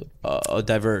world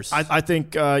diverse? I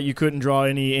think you couldn't draw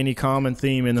any common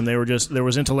theme in them. There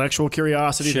was intellectual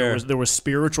curiosity. Sure. There was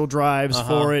spiritual drives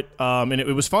for it, and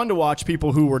it was fun to watch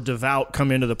people who were devout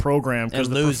come into the program because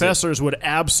And the lose professors would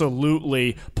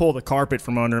absolutely pull the carpet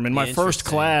from under them. In my first Interesting.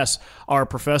 class, our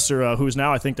professor, who's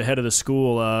now I think the head of the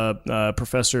school,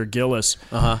 Professor Gillis,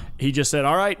 he just said,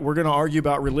 "All right, we're going to argue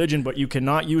about religion, but you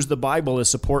cannot use the Bible as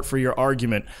support for your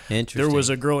argument." Interesting. There was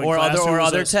a girl in or class other who or was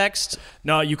other a- text.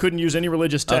 No, you couldn't use any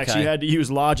religious text. Okay. You had to use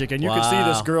logic. And you could see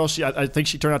Wow. this girl, I think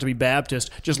she turned out to be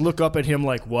Baptist, just look up at him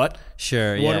like, what?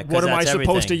 Sure, What, yeah. 'cause what am I that's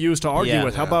supposed to everything. use to argue Yeah.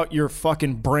 with? How about your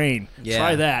fucking brain? Yeah.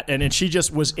 Try that. And she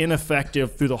just was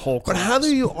ineffective through the whole class. But how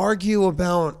do you argue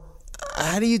about?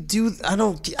 How do you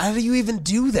even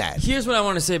do that? Here's what I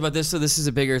want to say about this. So this is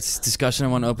a bigger discussion I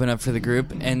want to open up for the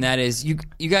group, and that is you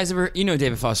guys ever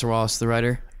David Foster Wallace, the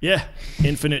writer? Yeah.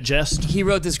 Infinite jest. He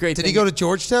wrote this great Did thing. he go to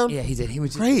Georgetown? Yeah, he did. He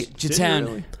went to Great. Jatan.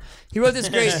 really? He wrote this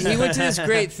great. He went to this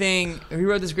great thing. He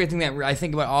wrote this great thing that I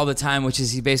think about all the time, which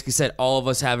is he basically said all of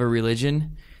us have a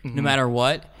religion, no matter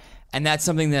what, and that's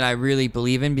something that I really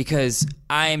believe in because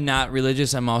I am not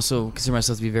religious. I'm also consider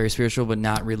myself to be very spiritual, but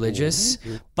not religious.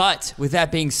 But with that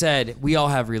being said, we all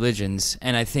have religions,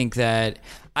 and I think that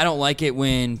I don't like it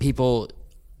when people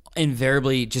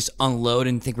invariably just unload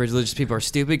and think religious people are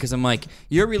stupid because I'm like,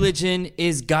 your religion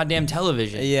is goddamn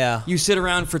television. Yeah. You sit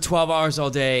around for 12 hours all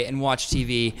day and watch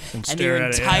TV, and stare your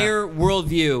at it, entire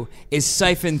worldview is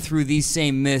siphoned through these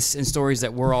same myths and stories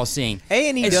that we're all seeing.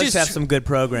 A&E It's does just have some good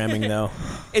programming though.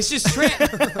 It's just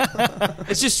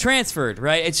it's just transferred,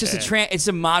 right? It's just it's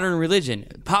a modern religion.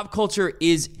 Pop culture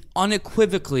is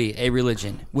unequivocally a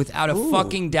religion, without a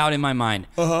fucking doubt in my mind.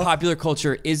 Popular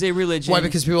culture is a religion. Why?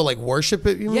 Because people like worship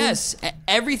it. You mean? yes,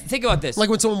 think about this. Like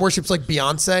when someone worships like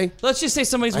Beyonce. Let's just say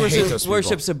somebody's I hate those people.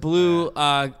 worships a blue,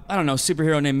 I don't know,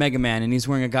 superhero named Mega Man, and he's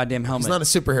wearing a goddamn helmet. He's not a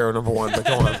superhero, number one, but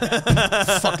go on.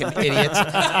 Fucking idiots.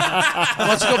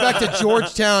 Let's go back to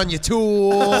Georgetown, you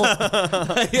tool.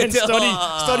 And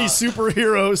study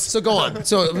superheroes. So go on.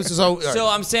 So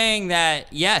I'm saying that,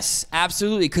 yes,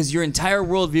 absolutely, because your entire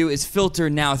worldview is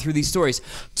filtered now through these stories.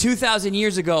 2,000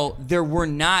 years ago, there were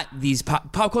not these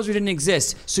pop culture didn't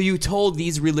exist, so you told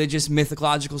these religious mythical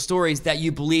mythological stories that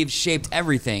you believe shaped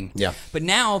everything. Yeah. But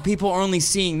now people are only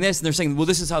seeing this and they're saying, well,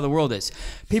 this is how the world is.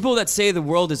 People that say the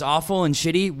world is awful and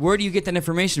shitty, where do you get that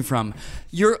information from?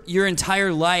 Your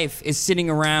entire life is sitting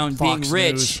around Fox being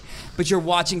rich, News. but you're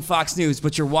watching Fox News,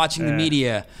 but you're watching the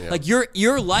media. Like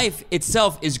your life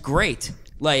itself is great.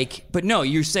 Like, but no,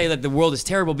 you say that the world is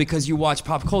terrible because you watch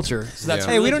pop culture. So that's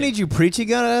Yeah. Hey, we don't religion. need you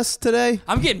preaching on us today.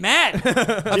 I'm getting mad.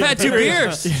 I've had 2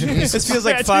 beers. This feels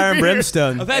like Had fire 2 and beers.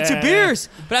 brimstone. I've had 2 beers,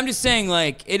 but I'm just saying,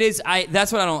 like, it is.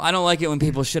 That's what I don't like it when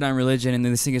people shit on religion and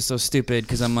then this thing is so stupid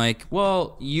because I'm like,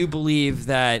 well, you believe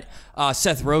that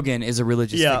Seth Rogen is a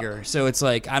religious figure, so it's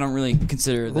like I don't really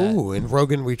consider that. Ooh, in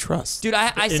Rogan we trust. Dude,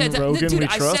 I sat down. Rogan Dude, we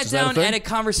I trust? sat Is that a down thing? at a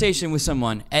conversation with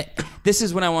someone. This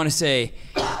is what I want to say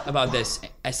about this.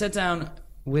 I sat down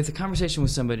with a conversation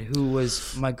with somebody who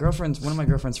was one of my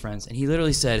girlfriend's friends, and he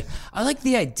literally said, "I like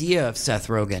the idea of Seth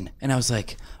Rogen," and I was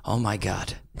like, "Oh my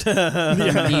god." What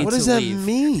does that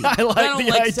mean? I like I don't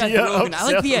the like Seth idea Rogen. of I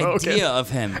like Seth the Rogen. idea of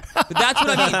him. But that's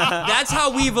what I mean. That's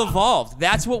how we've evolved.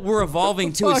 That's what we're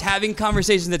evolving to, is Fuck. having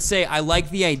conversations that say, I like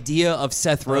the idea of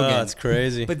Seth Rogen. that's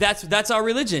crazy. But that's our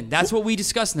religion. That's what we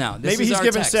discuss now. This Maybe is he's our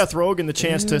giving text. Seth Rogen the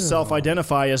chance to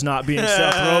self-identify as not being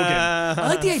Seth Rogen. I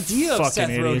like the idea of Fucking Seth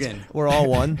idiots. Rogen. We're all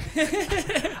one.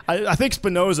 I think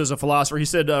Spinoza is a philosopher. He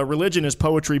said religion is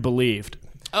poetry believed.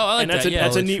 Oh, I like And that's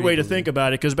that. a neat way to think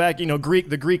about it, because back,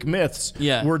 the Greek myths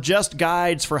were just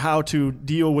guides for how to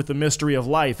deal with the mystery of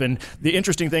life. And the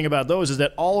interesting thing about those is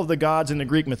that all of the gods in the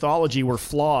Greek mythology were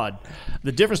flawed.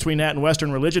 The difference between that and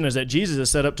Western religion is that Jesus is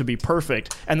set up to be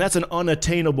perfect, and that's an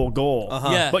unattainable goal.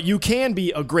 Yeah. But you can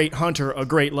be a great hunter, a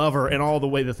great lover, and all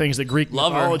the things that Greek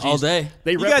Lover, mythologies all day.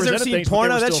 They You guys ever represented seen things, but they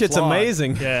porno? were That still shit's flawed.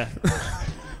 amazing. Yeah.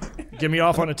 Get me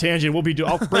off on a tangent.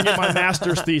 I'll bring in my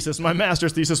master's thesis. My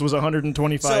master's thesis was a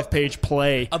 125-page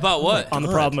play About what? on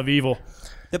the problem of evil.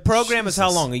 The program is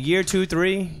how long? A year, 2,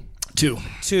 3? 2.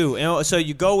 2. And so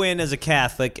you go in as a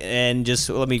Catholic and just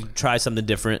let me try something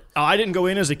different. Oh, I didn't go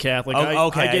in as a Catholic. Oh,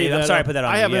 okay. I gave I'm that sorry up. I put that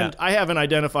on I you, haven't. yeah. I haven't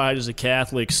identified as a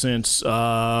Catholic since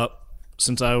I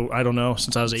don't know,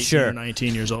 since I was 18 or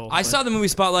 19 years old. I saw the movie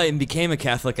Spotlight and became a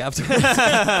Catholic afterwards.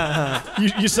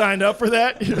 You signed up for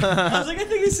that? I was like, I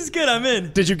think this is good. I'm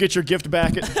in. Did you get your gift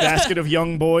basket of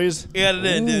young boys? I got it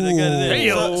in, dude. I got it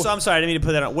in. So I'm sorry, I didn't mean to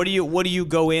put that on. What do you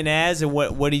go in as, and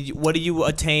what do you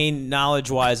attain knowledge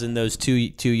wise in those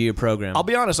 2-year programs? I'll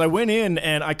be honest, I went in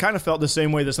and I kind of felt the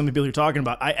same way that some of the people you're talking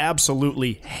about. I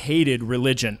absolutely hated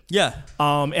religion. Yeah.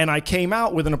 And I came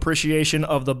out with an appreciation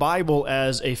of the Bible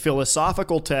as a philosophical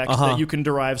text that you can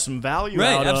derive some value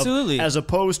Right, out absolutely. of, as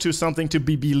opposed to something to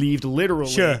be believed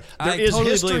literally. Sure. There I is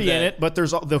totally history believe in that. it, but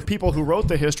there's the people who wrote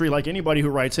the history, like anybody who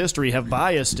writes history, have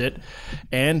biased it.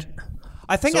 And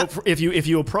I think so if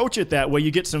you approach it that way,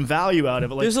 you get some value out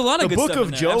of it. Like, There's a lot of the good Book stuff of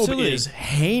in there, Job absolutely. is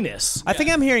heinous. I think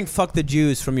I'm hearing "fuck the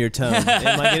Jews" from your tone.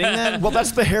 Am I getting that? Well,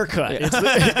 that's the haircut. It's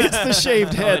the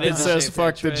shaved head It that is a says shaved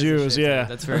 "fuck head. the It is a Jews." shaved Yeah, head.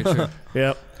 That's very true.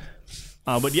 Yep.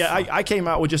 But yeah, I came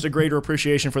out with just a greater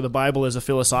appreciation for the Bible as a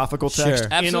philosophical text. Sure.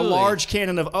 In a Absolutely. large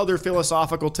canon of other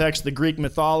philosophical texts, the Greek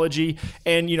mythology,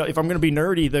 and if I'm going to be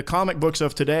nerdy, the comic books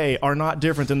of today are not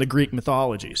different than the Greek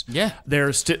mythologies. Yeah.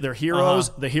 They're heroes.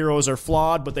 The heroes are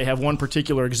flawed, but they have one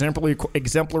particular exemplary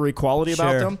quality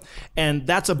about Sure. them, and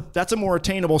that's a more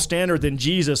attainable standard than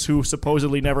Jesus, who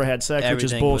supposedly never had sex, which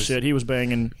is Everything was- bullshit. He was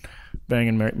banging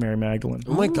Mary Magdalene.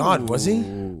 Oh my God, was he?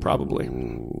 Probably.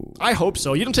 I hope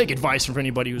so. You don't take advice from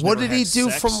anybody who's What never did he had do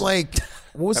sex. from like?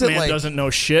 What was That it man like? doesn't know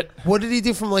shit. What did he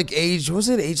do from like age? Was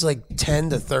it age like 10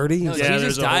 to 30? Yeah, Jesus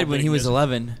there's a died whole when big he was mystery.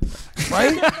 11.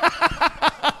 Right?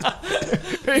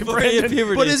 Hey,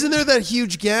 Brandon, But isn't there that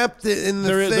huge gap in the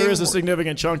thing? there is a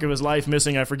significant chunk of his life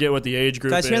missing. I forget what the age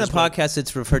group Guys, is. here in the but podcast,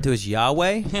 it's referred to as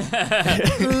Yahweh.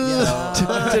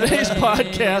 Today's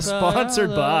podcast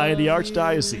sponsored by the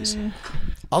Archdiocese.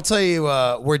 I'll tell you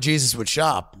where Jesus would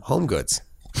shop. Home Goods.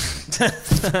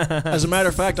 As a matter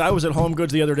of fact, I was at Home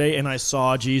Goods the other day and I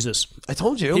saw Jesus. I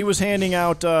told you. He was handing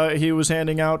out.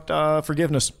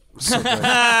 Forgiveness. so good. Like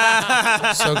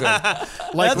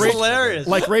That's hilarious.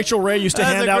 Like Rachel Ray used to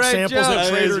That's hand a out great samples joke. at That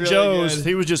Trader is really Joe's. good.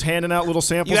 He was just handing out little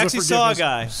samples You of actually forgiveness. saw a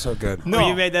guy. So good. No, Or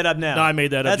you made that up now. No, I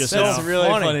made that up just That's now. really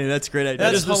funny. That's a great idea.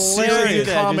 That That's is the hilarious.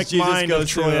 serious comic mind of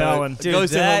Troy Allen. Dude,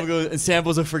 goes that to home and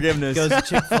samples of forgiveness. goes to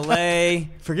Chick-fil-A.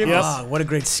 Forgiveness. Oh, what a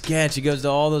great sketch. He goes to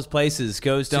all those places.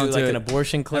 Goes to Don't do like it. an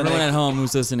abortion clinic. Everyone at home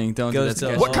who's listening, don't do Goes that. to-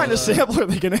 sketch. What kind of sample are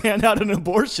they going to hand out at an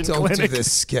abortion Don't clinic? do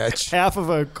this sketch. Half of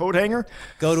a coat hanger?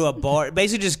 Go to a bar.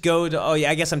 Basically, just go to. Oh yeah,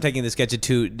 I guess I'm taking the sketch of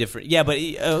two different. Yeah, but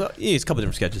it's a couple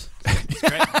different sketches.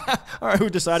 All right, who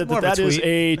decided It's more that of a is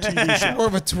a TV show? More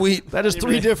of a tweet. That is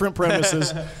three different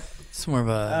premises. It's more of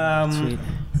a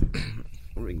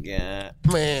tweet. What do we got?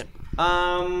 Man.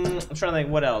 I'm trying to think.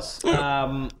 What else?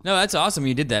 No, that's awesome.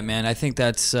 You did that, man. I think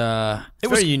that's. It was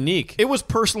very unique. It was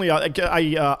personally, I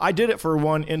did it for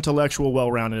one, intellectual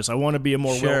well-roundedness. I want to be a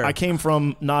more. Sure. I came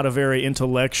from not a very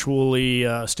intellectually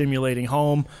stimulating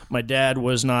home. My dad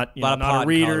was not, Lot of not pot a in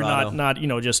reader, Colorado. not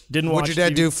just didn't watch. What'd your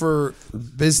dad TV. do for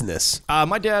business?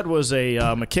 My dad was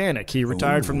a mechanic. He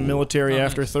retired from the military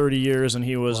after 30 years, and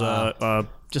he was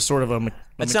just sort of a.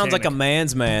 That sounds like a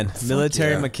man's man.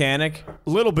 Military yeah. mechanic.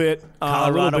 Little bit,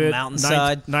 Colorado a little bit,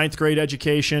 mountainside. ninth grade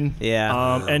education.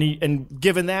 Yeah. And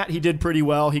given that, he did pretty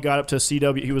well. He got up to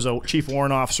CW. He was a chief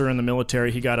warrant officer in the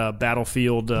military. He got a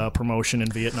battlefield promotion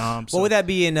in Vietnam. So What would that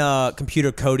be in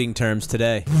computer coding terms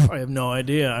today? I have no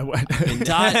idea.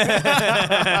 Dot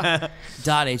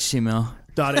HTML.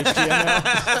 .html.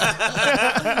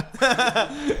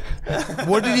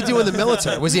 What did he do in the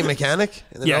military? Was he a mechanic?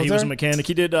 In the Yeah, he was a military? mechanic.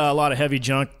 He did a lot of heavy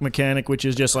junk mechanic, which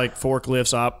is just like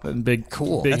forklifts, and big,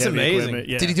 Cool. big That's heavy amazing. equipment.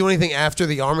 Yeah. Did he do anything after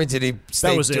the army? Did he stay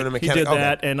That was doing it. a He mechanic? did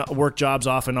that and worked jobs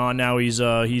off and on. Now he's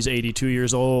 82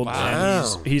 years old.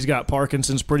 Wow. And he's got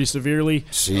Parkinson's pretty severely.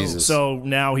 Jesus. So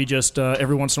now he just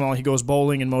every once in a while he goes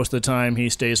bowling, and most of the time he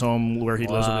stays home where he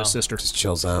lives with his sister. Just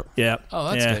chills out. Yeah.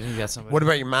 Oh, that's yeah. good. You got somebody. What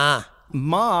about your ma?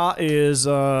 Ma is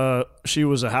she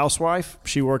was a housewife.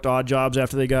 She worked odd jobs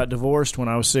after they got divorced when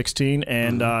I was 16,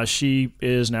 and she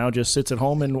is now just sits at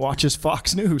home and watches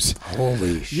Fox News.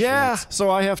 Holy shit. Yeah, so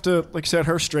I have to set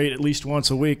her straight at least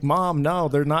once a week. Mom, no,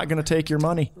 they're not going to take your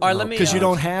money All right, let me. because you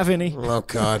don't have any. Oh,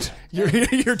 God.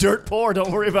 You're dirt poor.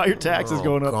 Don't worry about your taxes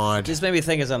going up. God. This made me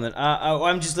think of something.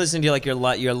 I'm just listening to like your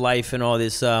life and all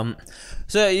this.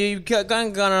 So you've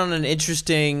gone on an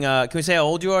interesting. Can we say how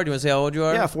old you are? Do you want to say how old you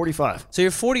are? Yeah, 45. So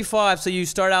you're 45. So you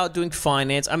start out doing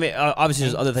finance. I mean, obviously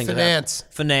there's other things. that happen.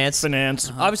 Finance.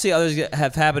 Finance. Obviously, others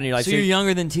have happened in your life. So you're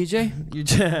younger than TJ?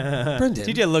 Brendan.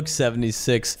 TJ looks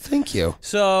 76. Thank you.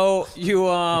 So you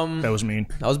That was mean.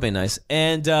 That was being nice.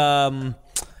 And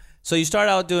so you start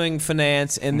out doing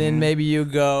finance, and then maybe you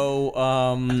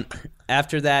go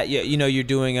after that. You know, you're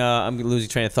doing. I'm losing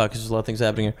train of thought because there's a lot of things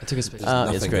happening here. I took a space. It's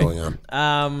Nothing great. going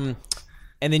on.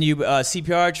 And then you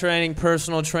CPR training,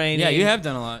 personal training. Yeah, you have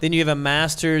done a lot. Then you have a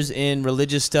master's in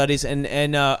religious studies, and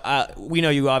we know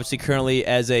you obviously currently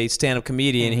as a stand-up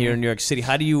comedian here in New York City.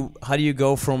 How do you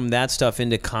go from that stuff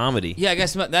into comedy? Yeah, I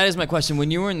guess that is my question.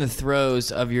 When you were in the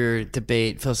throes of your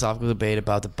philosophical debate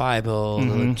about the Bible,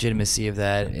 the legitimacy of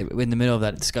that, in the middle of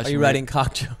that discussion, Are you writing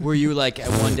cock jokes? Were you like at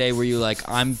one day? Were you like,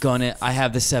 I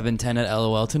have the 710 at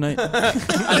LOL tonight? I'm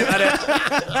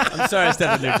sorry I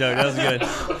stepped in your joke. That was good.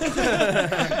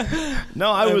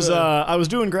 No, I was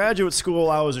doing graduate school.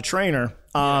 I was a trainer.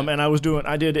 And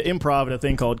I did improv at a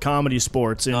thing called Comedy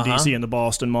Sports in DC in the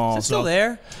Boston Mall. Is it still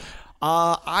there?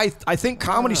 I think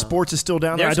Comedy Sports is still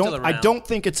down there. They're still I around. don't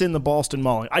think it's in the Boston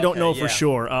Mall. I don't know for yeah.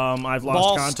 sure. I've lost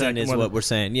Ballston contact. is with what them. we're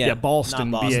saying. Yeah, Yeah,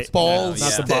 Ballston. Not Boston. Balls.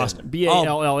 Not the Yeah. Boston.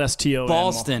 Ballston.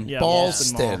 Ballston. Yeah,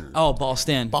 Ballston. Oh,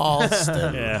 Ballston.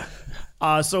 Boston. Yeah.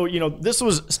 So,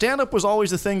 stand-up was always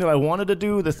the thing that I wanted to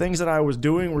do. The things that I was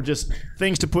doing were just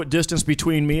things to put distance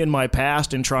between me and my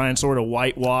past and try and sort of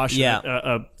whitewash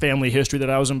a family history that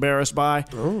I was embarrassed by.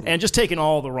 And just taking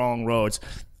all the wrong roads.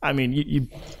 I mean,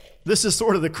 this is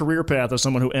sort of the career path of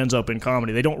someone who ends up in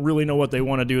comedy. They don't really know what they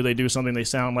want to do. They do something they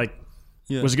sound like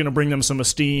was going to bring them some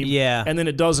esteem. Yeah. And then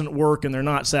it doesn't work and they're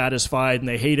not satisfied and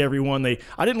they hate everyone. I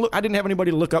didn't have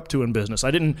anybody to look up to in business.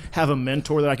 I didn't have a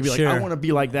mentor that I could be like, I want to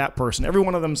be like that person. Every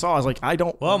one of them saw, I was like, I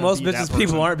don't Well, wanna most be that business person.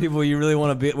 people aren't people you really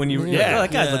want to be when you. Yeah.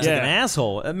 That guy looks like Yeah. an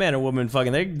asshole. That man or woman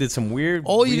fucking. They did some weird.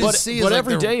 All you weird- just see is But like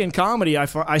every the- day in comedy, I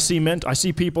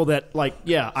see people that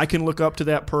I can look up to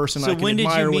that person. So I can when did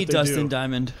admire you what meet they Dustin do.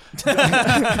 Diamond?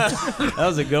 That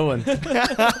was a good one.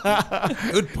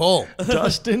 Good pull.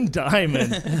 Dustin Diamond.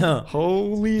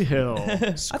 Holy hell. I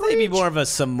think you'd be more of a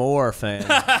Samore fan.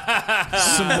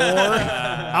 Some more?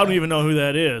 I don't even know who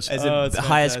that is. As it's the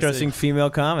highest fantastic. grossing female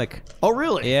comic. Oh,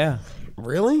 really? Yeah.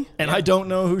 Really? And I don't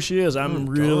know who she is. I'm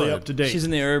really God. up to date. She's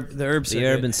in the herb The circuit.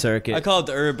 urban circuit. I call it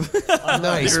the herb.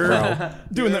 Nice, bro.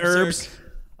 doing the herbs.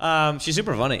 She's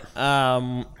super funny.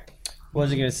 What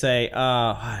was I gonna say?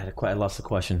 I lost the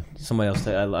question. Somebody else.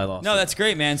 I lost. No, it. that's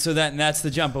great, man. So that's the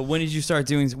jump. But when did you start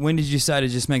doing? When did you decide to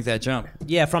just make that jump?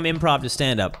 Yeah, from improv to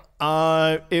stand up.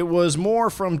 It was more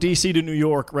from DC to New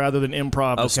York rather than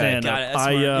improv to stand got it. up. That's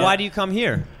smart. Why do you come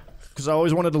here? Because I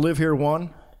always wanted to live here.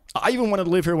 I even wanted to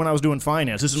live here when I was doing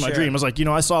finance. This is my Sure. dream. I was like,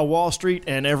 I saw Wall Street,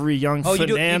 and every young Oh,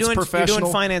 finance you're professional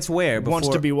doing finance where? wants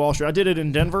to be Wall Street. I did it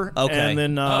in Denver, Okay. and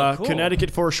then cool.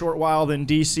 Connecticut for a short while, then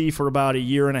D.C. for about a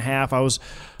year and a half. I was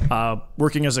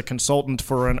working as a consultant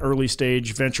for an early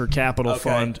stage venture capital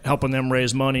fund, helping them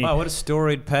raise money. Wow, what a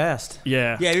storied past.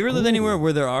 Yeah. Yeah, have you ever lived anywhere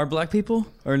where there are black people?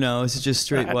 Or no, is it just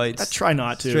straight whites? I try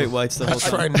not to. Straight whites the whole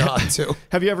Try time. not to.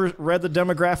 Have you ever read the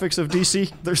demographics of D.C.?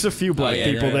 There's a few black yeah,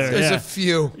 people yeah. there. There's yeah. a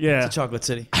few. yeah. It's a chocolate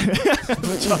city.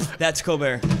 That's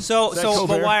Colbert. So, but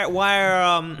Colbert? why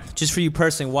are just for you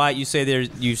personally? Why you say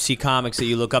you see comics that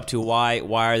you look up to? Why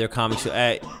are there comics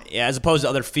as opposed to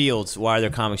other fields? Why are there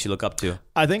comics you look up to?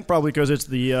 I think probably because it's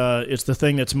the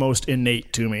thing that's most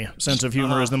innate to me. Sense of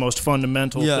humor is the most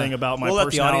fundamental Yeah. thing about my We'll let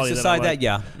the personality. audience that I decide like. that.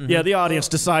 Yeah. Yeah, the audience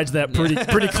decides that pretty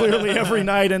clearly every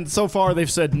night, and so far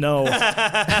they've said no.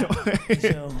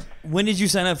 When did you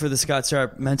sign up for the Scott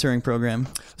Sharp mentoring program?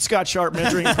 Scott Sharp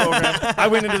mentoring program. I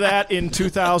went into that in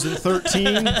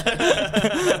 2013,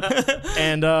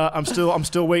 and I'm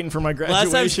still waiting for my graduation.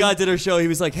 Last time Scott did our show, he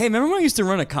was like, "Hey, remember when I used to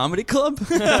run a comedy club?"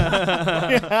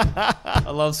 I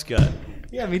love Scott.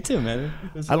 Yeah, me too, man.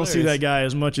 I don't see that guy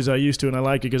as much as I used to, and I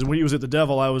like it because when he was at the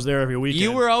Devil, I was there every weekend.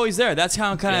 You were always there. That's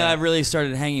how kind of I really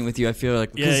started hanging with you. I feel like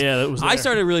 'cause Yeah, that was I there.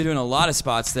 started really doing a lot of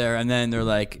spots there, and then they're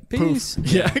like, "Peace."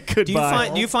 Yeah,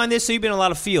 goodbye. Do you find this? So you've been in a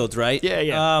lot of fields, right? Yeah.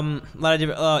 A lot of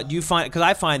different. Do you find? Because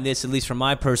I find this, at least from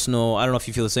my personal. I don't know if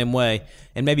you feel the same way,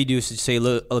 and maybe you do say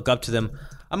look up to them.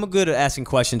 I'm good at asking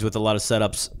questions with a lot of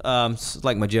setups. It's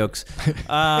like my jokes.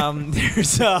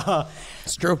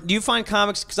 It's true. Do you find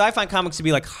comics? Because I find comics to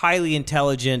be like highly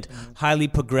intelligent, highly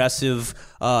progressive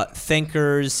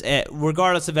thinkers,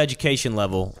 regardless of education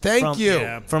level. Thank you.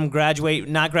 Yeah. From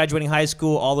not graduating high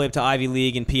school all the way up to Ivy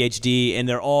League and PhD, and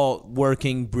they're all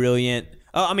working brilliant.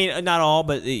 I mean, not all,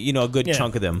 but a good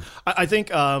chunk of them. I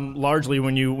think largely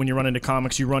when you run into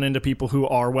comics, you run into people who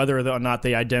are, whether or not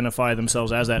they identify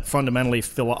themselves as that, fundamentally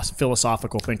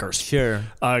philosophical thinkers. Sure.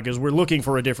 Because we're looking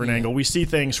for a different angle. We see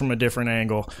things from a different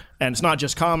angle. And it's not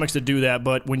just comics that do that,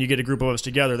 but when you get a group of us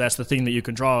together, that's the thing that you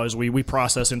can draw is we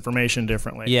process information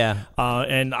differently. Yeah.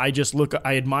 And I just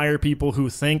I admire people who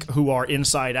think, who are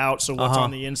inside out. So what's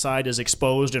on the inside is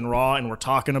exposed and raw, and we're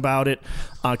talking about it.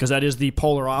 Because that is the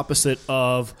polar opposite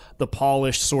of the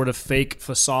polished sort of fake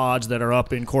facades that are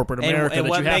up in corporate America and that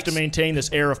what you have to maintain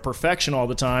this air of perfection all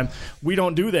the time. We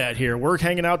don't do that here. We're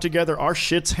hanging out together. Our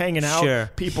shit's hanging out.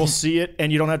 Sure. People see it,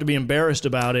 and you don't have to be embarrassed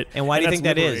about it. And why do you that's think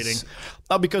that is? liberating.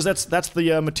 Because that's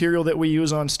the material that we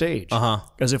use on stage.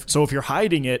 Because if you're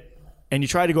hiding it, and you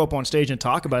try to go up on stage and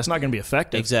talk about it, it's not going to be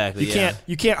effective. Exactly,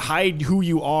 You can't hide who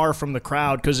you are from the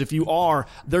crowd, because if you are,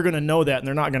 they're going to know that and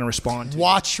they're not going to respond to you.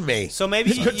 Watch me. So maybe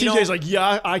TJ's like,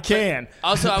 yeah, I can.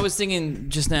 Also, I was thinking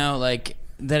just now, like,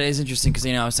 that is interesting because,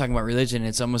 I was talking about religion.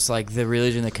 It's almost like the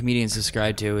religion that comedians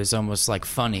subscribe to is almost like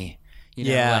funny.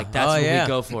 Yeah. Like that's what we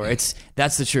go for.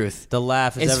 That's the truth. the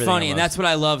laugh is It's everything funny, and almost. that's what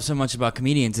I love so much about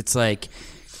comedians. It's like,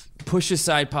 push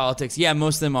aside politics. Yeah,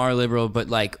 most of them are liberal, but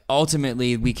like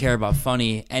ultimately we care about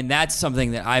funny, and that's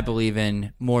something that I believe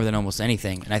in more than almost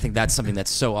anything. And I think that's something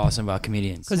that's so awesome about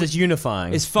comedians. because it's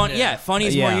unifying. It's fun. Yeah, funny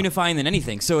is more Yeah. unifying than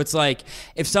anything. So it's like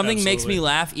if something makes me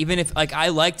laugh, even if like I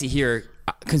like to hear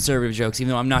conservative jokes,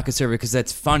 even though I'm not conservative, because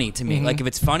that's funny to me. Like if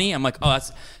it's funny, I'm like, oh,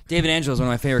 that's David Angelo is one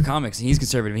of my favorite comics, and he's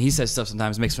conservative, and he says stuff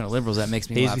sometimes makes fun of liberals that makes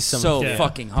me laugh so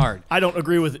fucking hard. I don't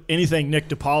agree with anything Nick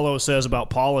DiPaolo says about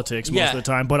politics most of the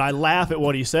time, but I laugh at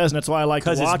what he says, and that's why I like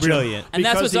to watch Because it's brilliant. him. And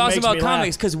that's because what's he awesome makes about me laugh.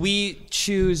 comics, because we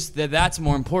choose that's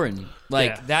more important.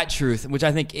 Like that truth, which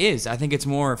I think it's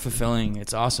more fulfilling.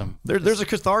 It's awesome. There's a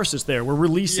catharsis there. We're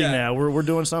releasing that. We're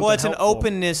doing something. Well, it's an helpful.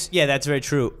 openness. Yeah, that's very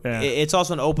true. Yeah. It's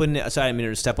also an openness. Sorry, I didn't mean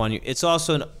to step on you. It's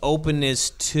also an openness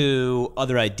to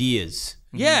other ideas.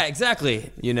 Yeah, exactly.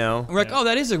 We're We're like, oh,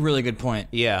 that is a really good point.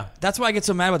 Yeah. That's why I get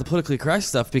so mad about the politically correct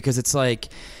stuff, because it's like,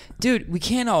 dude, we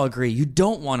can't all agree. You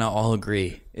don't want to all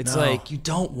agree. It's like you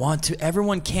don't want to.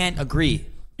 Everyone can't agree.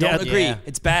 Don't agree. Yeah.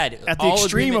 It's bad. At the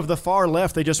extreme of the far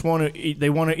left, they just want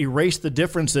to erase the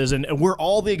differences, and we're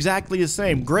all exactly the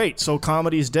same. Great, so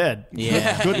comedy's dead.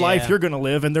 Yeah. Good life you're going to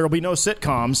live, and there will be no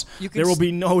sitcoms. There will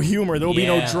be no humor. There will be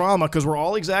no drama, because we're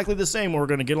all exactly the same. We're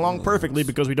going to get along perfectly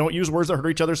because we don't use words that hurt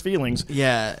each other's feelings.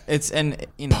 Yeah, it's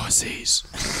Pussies.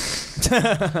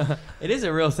 it is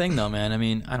a real thing though, man. I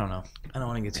mean, I don't know. I don't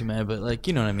want to get too mad, but like,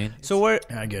 you know what I mean. So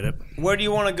I get it. where do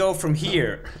you want to go from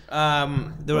here?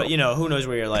 Who knows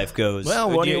where your life goes?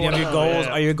 Well, what do you have wanna your know? goals?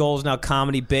 Yeah. Are your goals now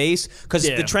comedy based? Because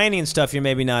the training and stuff, you're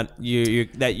maybe not.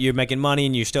 You're making money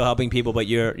and you're still helping people, but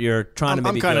you're trying to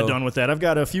maybe. I'm kind of go. done with that. I've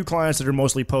got a few clients that are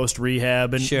mostly post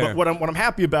rehab, and Sure. what I'm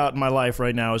happy about in my life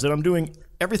right now is that I'm doing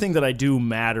everything that I do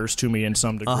matters to me in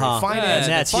some degree. And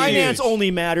that's Finance huge.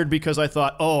 only mattered because I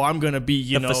thought, I'm going to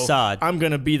be, The facade. I'm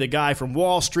going to be the guy from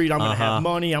Wall Street. I'm going to have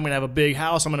money. I'm going to have a big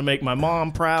house. I'm going to make my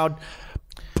mom proud.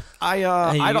 I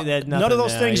don't. None of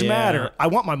those things matter. I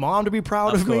want my mom to be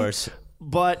proud of me. Of course.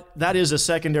 But that is a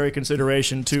secondary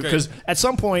consideration too, because at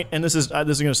some point, and this is going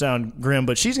to sound grim,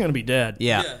 but she's going to be dead.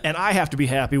 Yeah. And I have to be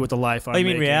happy with the life I'm You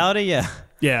mean making. reality? Yeah.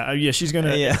 Yeah, she's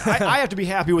gonna. Yeah. I have to be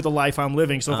happy with the life I'm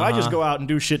living. So if I just go out and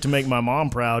do shit to make my mom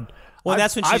proud, Well,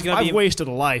 that's when she's gonna be. I've wasted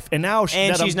a life, and now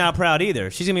She's not proud either.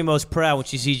 She's gonna be most proud when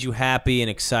she sees you happy and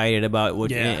excited about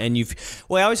what. Yeah. And you've.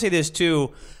 Well, I always say this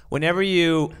too. Whenever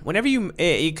you,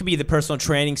 it could be the personal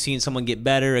training, seeing someone get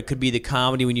better. It could be the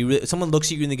comedy when someone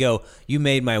looks at you and they go, "You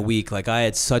made my week." Like I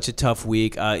had such a tough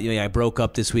week. I broke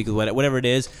up this week, whatever it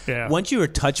is. Yeah. Once you are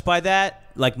touched by that,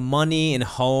 like money and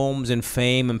homes and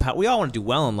fame and power, we all want to do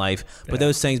well in life, but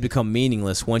those things become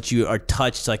meaningless once you are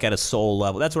touched like at a soul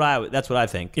level. That's what I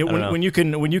think. When you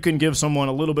can give someone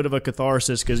a little bit of a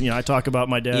catharsis, because I talk about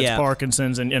my dad's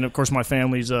Parkinson's and of course my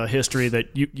family's history that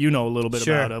you know a little bit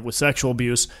about with sexual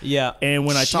abuse. Yeah. And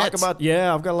when I talk about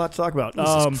I've got a lot to talk about.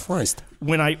 Jesus Christ.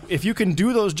 If you can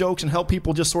do those jokes and help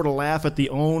people just sort of laugh at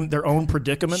their own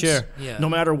predicaments, no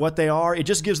matter what they are, it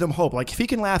just gives them hope. Like if he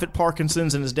can laugh at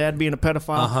Parkinson's and his dad being a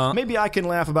pedophile, maybe I can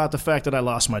laugh about the fact that I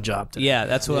lost my job today. Yeah,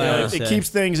 that's what I always say. It keeps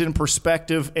things in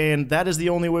perspective, and that is the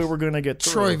only way we're going to get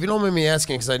through. Troy, if you don't mind me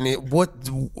asking, because I need what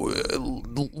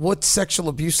sexual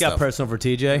abuse Got stuff? personal for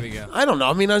TJ. I don't know.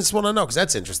 I mean, I just want to know because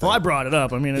that's interesting. Well, I brought it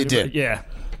up. I mean, You did. Yeah.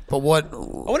 But what? I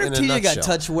wonder if TJ got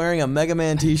touched wearing a Mega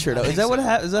Man T-shirt. Is that what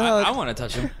happened? Is that how? I want to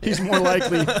touch him. He's more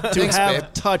likely to Thanks, have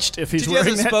babe. touched if he's TJ wearing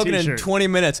hasn't that spoken T-shirt. in 20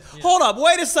 minutes. Hold up,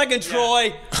 wait a second,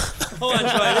 Troy. Hold on,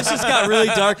 Troy. This just got really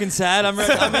dark and sad. I'm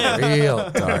in. real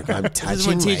dark. I'm touching This is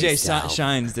when TJ myself.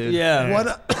 shines, dude. Yeah.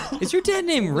 What? Is your dad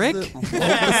named Rick?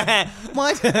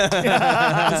 What?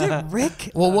 Is it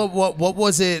Rick? Well, what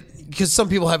was it? Because some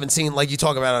people haven't seen, like you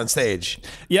talk about on stage.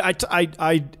 Yeah,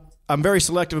 I'm very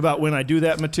selective about when I do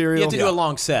that material. You have to do a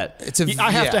long set. It's a. I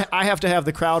have to have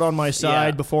the crowd on my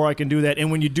side Yeah. before I can do that.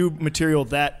 And when you do material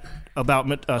that about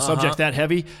subjects that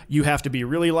heavy, you have to be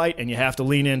really light and you have to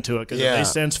lean into it because if they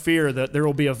sense fear that there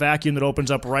will be a vacuum that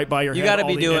opens up right by your You head, got to all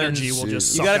be the doing. energy will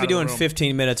just You suck got to out be of the doing room.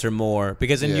 15 minutes or more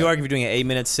because in New York, if you're doing an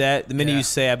 8-minute set, the minute you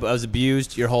say I was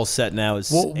abused, your whole set now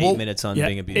is 8 minutes on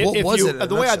being abused. What was it?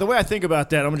 The way I think about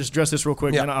that, I'm gonna just address this real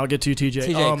quick, and then I'll get to you, TJ.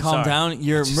 TJ, calm down.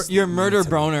 You're murder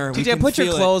boner. We TJ, can put your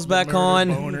feel it. clothes back on.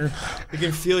 Boner. We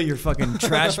can feel your fucking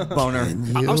trash boner.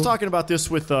 I was talking about this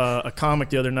with a comic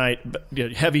the other night.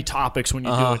 Heavy topics when you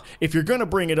do it. If you're going to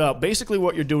bring it up, basically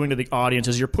what you're doing to the audience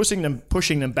is you're pushing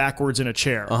them backwards in a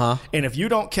chair. And if you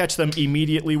don't catch them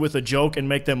immediately with a joke and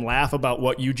make them laugh about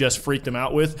what you just freaked them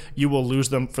out with, you will lose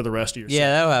them for the rest of your set. Yeah,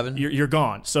 that'll happen. You're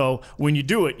gone. So when you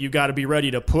do it, you got to be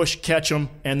ready to push, catch them,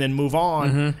 and then move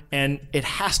on. And it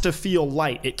has to feel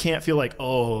light. It can't feel like,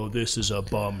 oh, this is a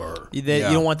bummer. You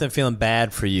don't want them feeling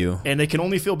bad for you. And they can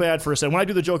only feel bad for a second. When I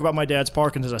do the joke about my dad's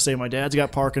Parkinson's, I say, my dad's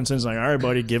got Parkinson's. I'm like, all right,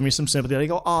 buddy, give me some sympathy. They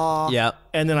go, aw. Yeah.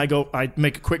 And then I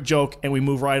make a quick joke, and we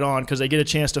move right on because they get a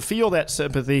chance to feel that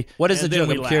sympathy. What is the and then joke?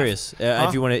 we I'm laugh. curious.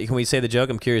 If you want to, can we say the joke?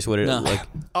 I'm curious what it like.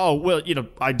 Oh, well,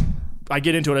 I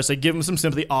get into it. I say, give them some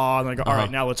sympathy. Aw, and I go, all right,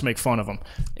 now let's make fun of them.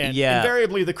 And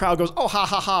invariably, the crowd goes, oh, ha,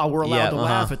 ha, ha. We're allowed to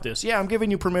laugh at this. Yeah, I'm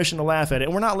giving you permission to laugh at it.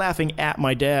 And we're not laughing at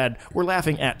my dad. We're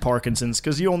laughing at Parkinson's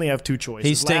because you only have two choices.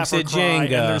 He stinks laugh or at cry, Jenga.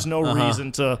 and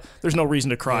there's no reason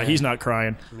to cry. He's not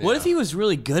crying. What if he was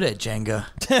really good at Jenga?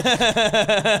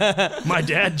 My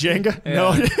dad, Jenga?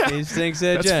 No. He stinks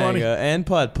at That's Jenga funny. and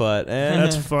putt-putt.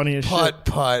 That's funny as shit.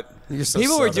 Putt. You're so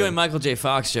People were southern. doing Michael J.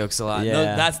 Fox jokes a lot.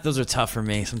 Yeah. Those are tough for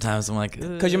me. Sometimes I'm like,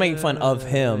 Because you're making fun of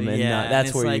him, and that's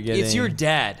it's where like, you're getting. It's your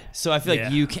dad, so I feel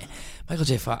like you can't. Michael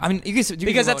J. Fox. I mean, you can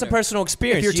because that's a personal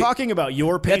experience. If you're talking about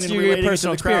your pain that's and your relating it to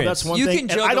personal the crowd, experience. that's one You thing. can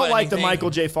And joke I don't about like the anything. Michael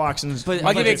J. Fox's But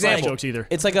I'll give you an J. Fox example. jokes either.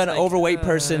 It's like an overweight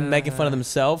person making fun of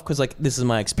themselves because, like, this is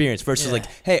my experience versus, like,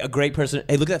 hey, a great person.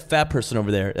 Hey, look at that fat person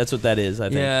over there. That's what that is, I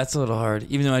think. Yeah, that's a little hard.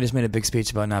 Even though I just made a big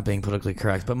speech about not being politically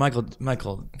correct, but Michael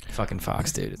fucking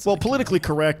Fox, dude. It's Well, politically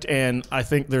correct, and I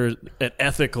think there's an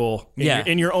ethical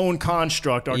in your own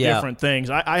construct are different things.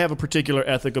 I have a particular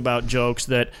ethic about jokes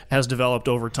that has developed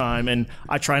over time, and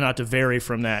I try not to vary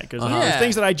from that because there's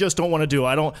things that I just don't want to do.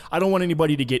 I don't want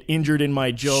anybody to get injured in my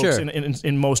jokes. Sure.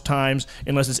 In most times,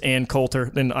 unless it's Ann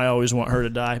Coulter, then I always want her to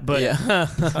die. But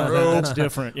it's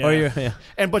different. Yeah.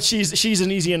 But she's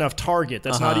an easy enough target.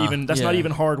 That's not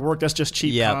even hard work. That's just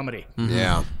cheap comedy.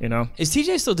 Yeah. You know. Is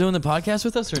TJ still doing the podcast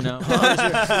with us or no?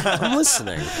 I'm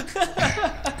listening.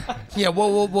 Yeah.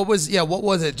 What was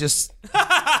it? Just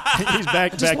He's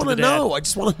back I just to want the to dad. know. I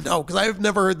just want to know because I've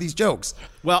never heard these jokes.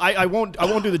 Well, I won't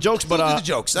do the jokes, but do the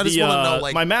jokes. I just wanna know,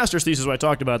 like- my master's thesis, what I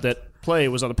talked about that play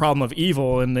was on the problem of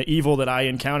evil, and the evil that I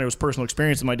encountered was personal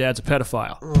experience. And my dad's a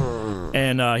pedophile,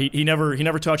 and he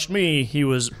never touched me. He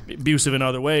was abusive in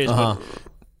other ways. But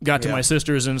got to my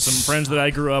sisters and some friends that I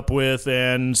grew up with,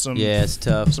 and some it's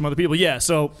tough. some other people. Yeah,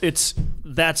 so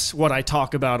that's what I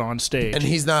talk about on stage. And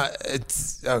he's not.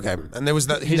 It's okay. And there was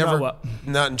that. He He's never. not what?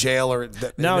 Not in jail or.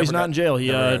 No, he's not in jail.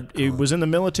 He was in the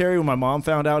military when my mom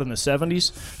found out in the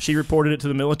 70s. She reported it to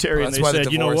the military, and that's they why the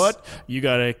said, you know divorce- what? You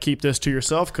got to keep this to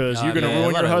yourself because you're going to yeah, a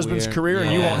ruin lot your of husband's weird- career,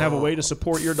 and you yeah. won't have a way to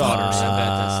support your daughters. I bet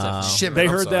that's definitely. Shit, man, They I'm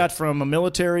heard sorry. that from a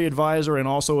military advisor and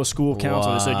also a school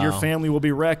counselor. They said, your family will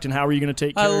be wrecked, and how are you going to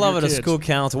take care I of love your it. A kids? school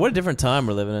council. What a different time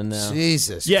we're living in now.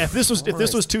 Jesus. Yeah, if this was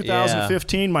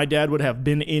 2015, my dad would have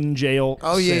been in jail.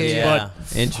 Oh, yeah, since. yeah.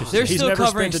 But Interesting. They're He's still never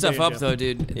covering spent a day stuff in up jail. though,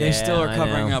 dude. They Yeah, still are I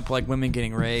covering know. up like women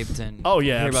getting raped and. Oh,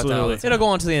 yeah, hear about that all the absolutely. time. It'll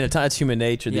go on to the end of time. It's human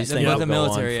nature. Yeah, These the, things the will go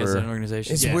military on as for, an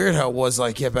organization. It's Yeah. weird how it was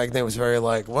like, back then it was very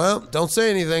like, well, don't say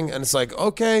anything. And it's like,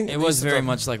 okay. It was very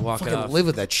much like walk it fucking off. live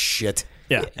with that shit.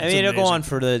 Yeah, I mean, it'll go on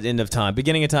for the end of time,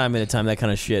 beginning of time, end of time, that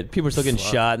kind of shit. People are still getting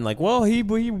shot and like, well, he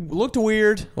looked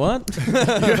weird. What?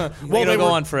 Well, it'll go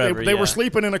on forever. They were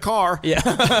sleeping in a car. Yeah.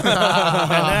 And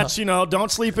that's,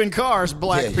 don't sleep in cars,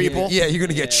 black people. Yeah, you're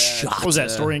gonna get shot. What was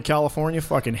that story in California?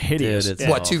 Fucking hideous. Dude, it's Yeah.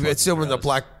 What? It's still in the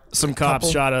black. Some cops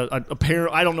couple? shot a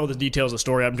pair. I don't know the details of the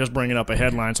story. I'm just bringing up a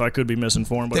headline, so I could be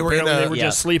misinformed. But They were in apparently a- they were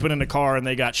just sleeping in a car and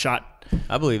they got shot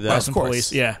I believe by that. some course.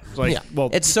 police. Yeah, it's like, Yeah. well,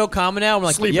 It's so common now. I'm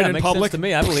like, Sleeping yeah, it in makes public. sense to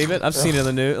me. I believe it. I've seen it in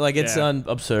the news. Like, it's Yeah.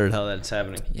 absurd how that's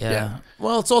happening. Yeah.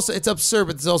 Well, it's absurd,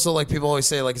 but it's also like people always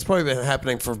say, like it's probably been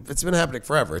happening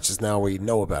forever. It's just now we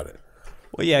know about it.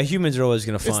 Well, yeah, humans are always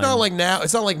going to find. It's not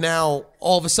like now.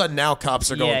 All of a sudden, now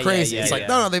cops are going Yeah, crazy. yeah, It's like yeah.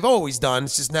 no, they've always done.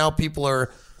 It's just now people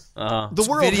are the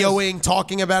world has- videoing,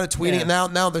 talking about it, tweeting it.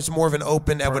 Now there's more of an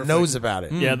open. Everyone knows about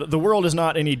it. yeah, the world is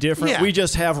not any different. Yeah. We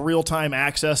just have real time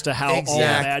access to how all the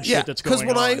bad shit that's going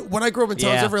on. Because when I grew up in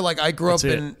Towns Yeah. River, like I grew up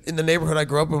That's in the neighborhood I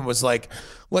grew up in was like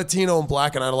Latino and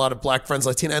black, and I had a lot of black friends,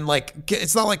 Latino, and like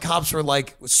it's not like cops were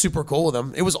like super cool with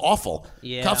them. It was awful.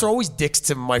 Yeah. Cops are always dicks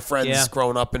to my friends Yeah.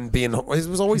 growing up and being. It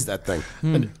was always that thing.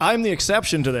 And I'm the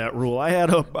exception to that rule.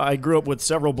 I grew up with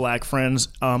several black friends.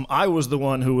 I was the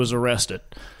one who was arrested.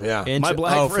 Yeah. My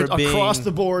black friends for being across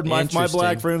the board. My interesting.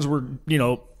 black friends were,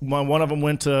 one of them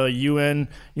went to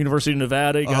University of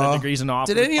Nevada, got degrees in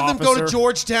officer. Did any of them go to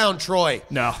Georgetown, Troy?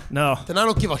 No. Then I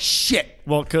don't give a shit.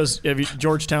 Well, because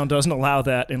Georgetown doesn't allow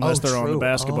that unless they're on the true.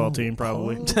 basketball team,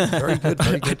 probably. Very good.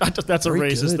 Very good. That's a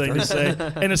racist thing to say,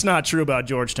 and it's not true about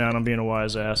Georgetown. I'm being a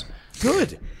wise ass.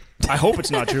 Good. I hope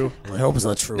it's not true. I hope it's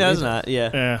not true. No, it's either. not. Yeah.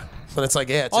 Yeah. But it's like,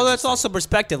 yeah. It's Although that's interesting. also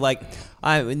perspective. Like,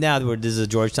 now that this is a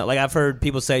Georgetown, like I've heard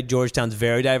people say Georgetown's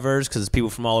very diverse because it's people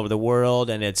from all over the world,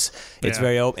 and it's Yeah.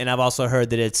 very open. And I've also heard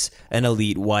that it's an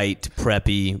elite white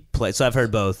preppy place. So I've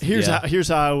heard both. Here's yeah.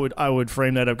 how I would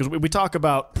frame that up, because we talk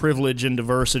about privilege and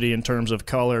diversity in terms of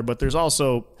color, but there's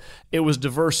also, it was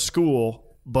diverse school,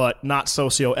 but not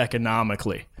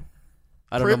socioeconomically.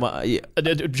 I don't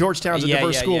know. Georgetown's a Yeah,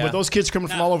 diverse yeah, school, yeah. but those kids coming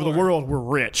from all over the world were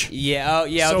rich. Yeah. Oh,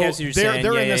 yeah. So Okay. I see what you're saying.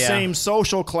 they're Yeah, in the yeah, yeah. same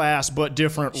social class, but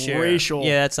different Sure. racial.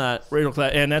 Yeah, that's not. racial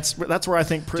class, and that's where I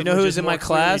think Do you privilege know who is was in more my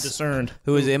clearly class? discerned.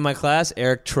 Who was in my class?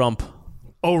 Eric Trump.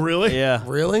 Oh, really? Yeah.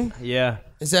 Really? Yeah.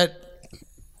 Is that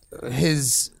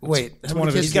his? Wait, how one many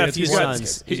of his kids He's got a kids. few He's got-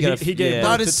 sons. He, He's got a he gave yeah. birth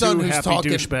Not to his son two who's happy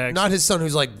talking. douchebags. Not his son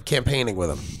who's like campaigning with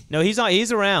him. No,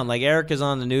 he's around. Like Eric is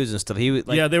on the news and stuff. He was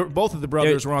like yeah, both of the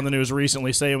brothers were on the news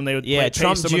recently saying they would Yeah, pay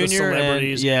Trump some of the Jr.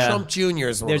 celebrities. and yeah. Trump Jr.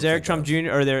 is the one There's I'm Eric Trump thinking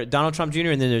Jr. or there Donald Trump Jr.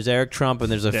 and then there's Eric Trump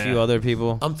and there's a few Yeah. other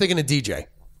people. of. I'm thinking of DJ.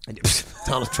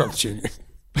 Donald Trump Jr.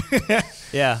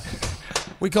 Yeah.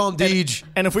 We call him Deej.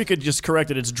 And if we could just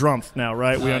correct it, it's Drumpf now,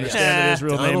 right? We understand that his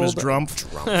real name is Donald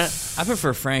Drumpf. I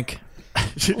prefer Frank.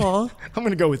 I'm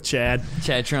going to go with Chad.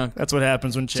 Chad Trump. That's what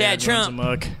happens when Chad, Chad runs Trump.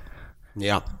 amok.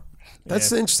 Yeah.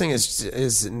 That's interesting.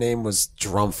 His name was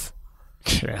Drumpf.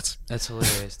 That's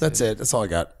hilarious. That's it. That's all I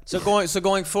got. So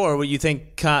going forward, what you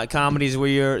think comedies where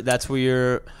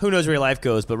you're who knows where your life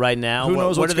goes, but right now Who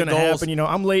knows what what's are the going to goals? happen?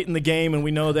 I'm late in the game, and we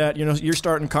know that. You're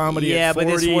starting comedy Yeah, at 40.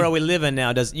 but this world we live in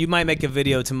now you might make a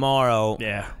video tomorrow.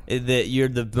 Yeah. That you're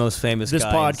the most famous. This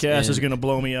guy podcast is and- going to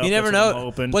blow me up. You never That's what know. I'm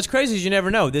hoping. What's crazy is you never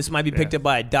know. This might be picked up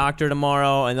by a doctor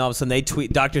tomorrow, and all of a sudden they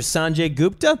tweet Dr. Sanjay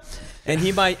Gupta, and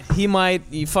he might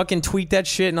you fucking tweet that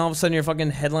shit, and all of a sudden you're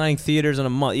fucking headlining theaters in a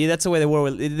month. Yeah, that's the way the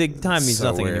world. The time means So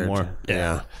nothing weird. anymore.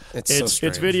 Yeah. It's It's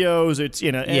videos. It's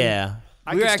and Yeah.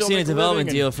 I We were can still actually in a make development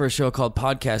living deal for a show called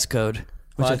Podcast Code.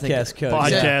 Podcast code.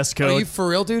 Podcast Are you code. for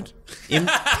real, dude?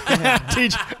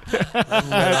 TJ.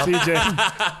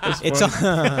 It's on.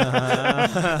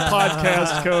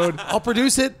 Podcast code. I'll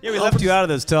produce it. Yeah, we left you out of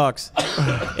those talks.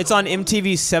 It's on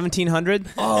MTV 1700.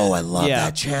 Oh, I love Yeah.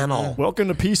 that channel. Welcome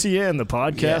to PCN, the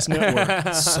podcast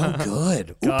network. So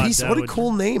good. Ooh, God, what a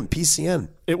cool name, PCN.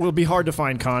 It will be hard to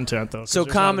find content, though. 'cause So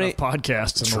there's not comedy- enough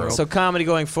podcasts in the world. So comedy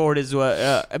going forward is what?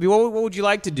 I mean, what would you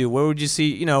like to do? Where would you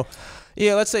see?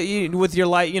 Yeah, let's say with your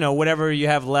life, whatever you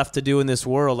have left to do in this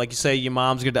world. Like you say, your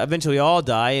mom's gonna eventually all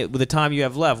die. With the time you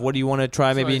have left, what do you want to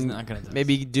try? Sorry, he's not gonna die.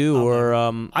 Maybe do or I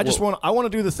want to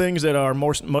do the things that are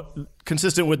more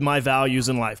consistent with my values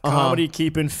in life. Comedy,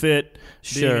 keeping fit,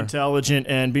 being Sure. intelligent,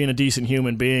 and being a decent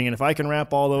human being. And if I can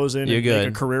wrap all those in You're and good. make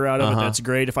a career out of it, that's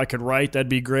great. If I could write, that'd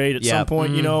be great. At some Yep.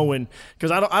 point,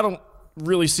 because I don't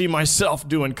really see myself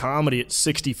doing comedy at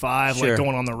 65, Sure. like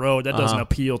going on the road. That doesn't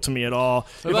appeal to me at all.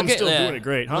 If I'm still doing it,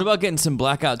 great. Huh? What about getting some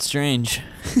Blackout Strange?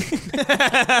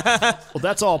 Well,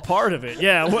 that's all part of it.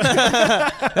 Yeah.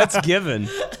 that's given.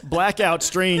 Blackout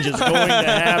Strange is going to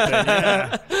happen.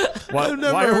 Yeah. I've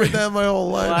never heard that my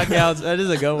whole life. Blackouts. That is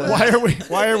a good one.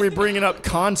 Why are we bringing up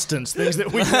constants, things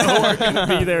that we know are going to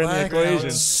be there in the equation?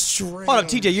 Strange. Hold up,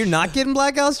 TJ. You're not getting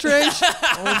Blackout Strange.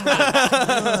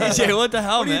 TJ, what the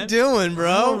hell, What are you man? doing, Oh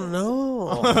bro?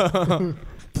 no.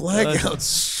 Blackout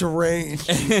Strange.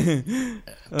 What is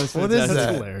That's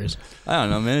that? hilarious. I don't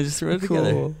know, man. I just threw it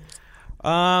together. Cool. Yeah,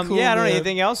 I don't know man.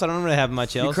 anything else. I don't really have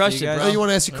much else. crushed Do it, guys? bro. Oh, you want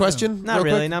to ask your question? Not real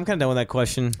really. quick? No, I'm kind of done with that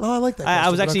question. Oh, I like that. I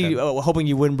was question, actually but okay. hoping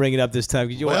you wouldn't bring it up this time.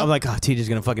 Well, I'm like, oh, TJ's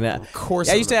gonna fucking. Of course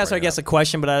I I'm used to gonna ask our bring it guest a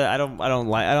question, but I'm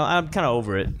kind of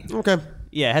over it. Okay.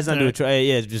 Yeah, it has nothing to do with.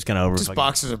 Yeah, it's just kind of over. Just fucking-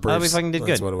 boxers of Oh, we briefs. fucking did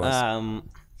That's good. what it was.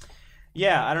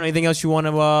 Yeah, I don't know anything else you want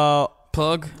to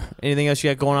Plug? anything else you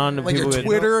got going on? Like your People would-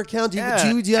 Twitter account? Do you have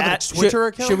a Twitter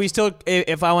account? Should we still?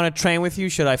 If I want to train with you,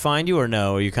 should I find you or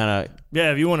no? Are you kind of?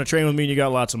 Yeah, if you want to train with me and you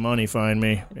got lots of money, find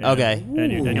me. And, Okay.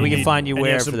 And we can find you and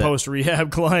where have for some that.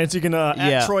 post-rehab clients. You can, Yeah.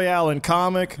 at Troy Allen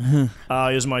Comic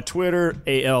is my Twitter,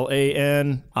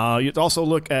 ALAN. You also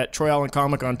look at Troy Allen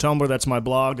Comic on Tumblr. That's my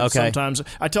blog. And Okay. sometimes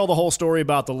I tell the whole story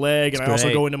about the leg, and I also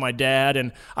great. go into my dad,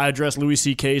 and I address Louis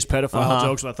C.K.'s pedophile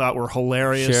jokes that I thought were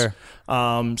hilarious.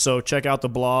 Sure. So check out the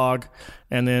blog,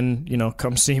 and then,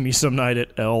 come see me some night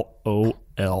at LOL.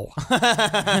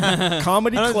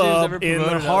 Comedy ever Club in the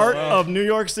promoted heart LOL. of New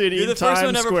York City You're the in first Times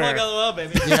one to ever Square. plug LOL,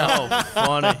 baby. Oh,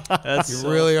 funny. That's You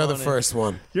so really are the funny. first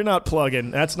one. You're not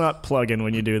plugging. That's not plugging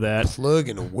when you do that.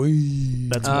 Plugging away.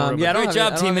 That's more of Yeah, I a, don't Great have-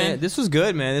 job, I don't T-Man. have- This was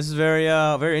good, man. This is very,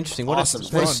 very interesting. What Awesome. a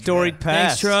what a Thanks, storied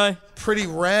Thanks, past. Troy. Pretty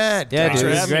rad. Yeah, guys. dude. for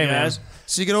This is having great, me, man. guys.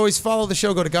 So you can always follow the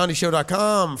show. Go to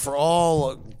GandhiShow.com for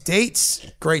all dates.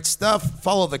 Great stuff.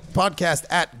 Follow the podcast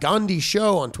at Gandhi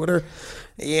Show on Twitter.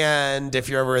 And if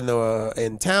you're ever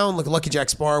in town, look at Lucky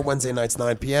Jack's Bar Wednesday nights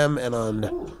 9 p.m. and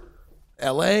on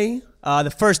L.A.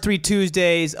 The first 3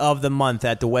 Tuesdays of the month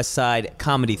at the West Side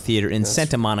Comedy Theater in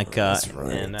Santa Monica. that's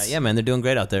right. And yeah, man, they're doing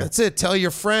great out there. That's it. Tell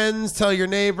your friends, tell your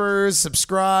neighbors,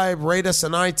 subscribe, rate us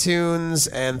on iTunes,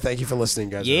 and thank you for listening,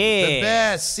 guys. Yeah. The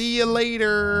best. See you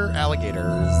later,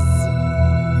 alligators.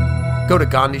 Go to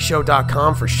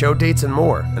GandhiShow.com for show dates and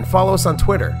more, and follow us on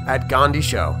Twitter at Gandhi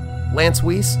Show. Lance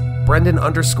Weiss,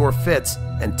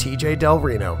 Brendan_Fitz, and TJ Del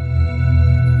Reno.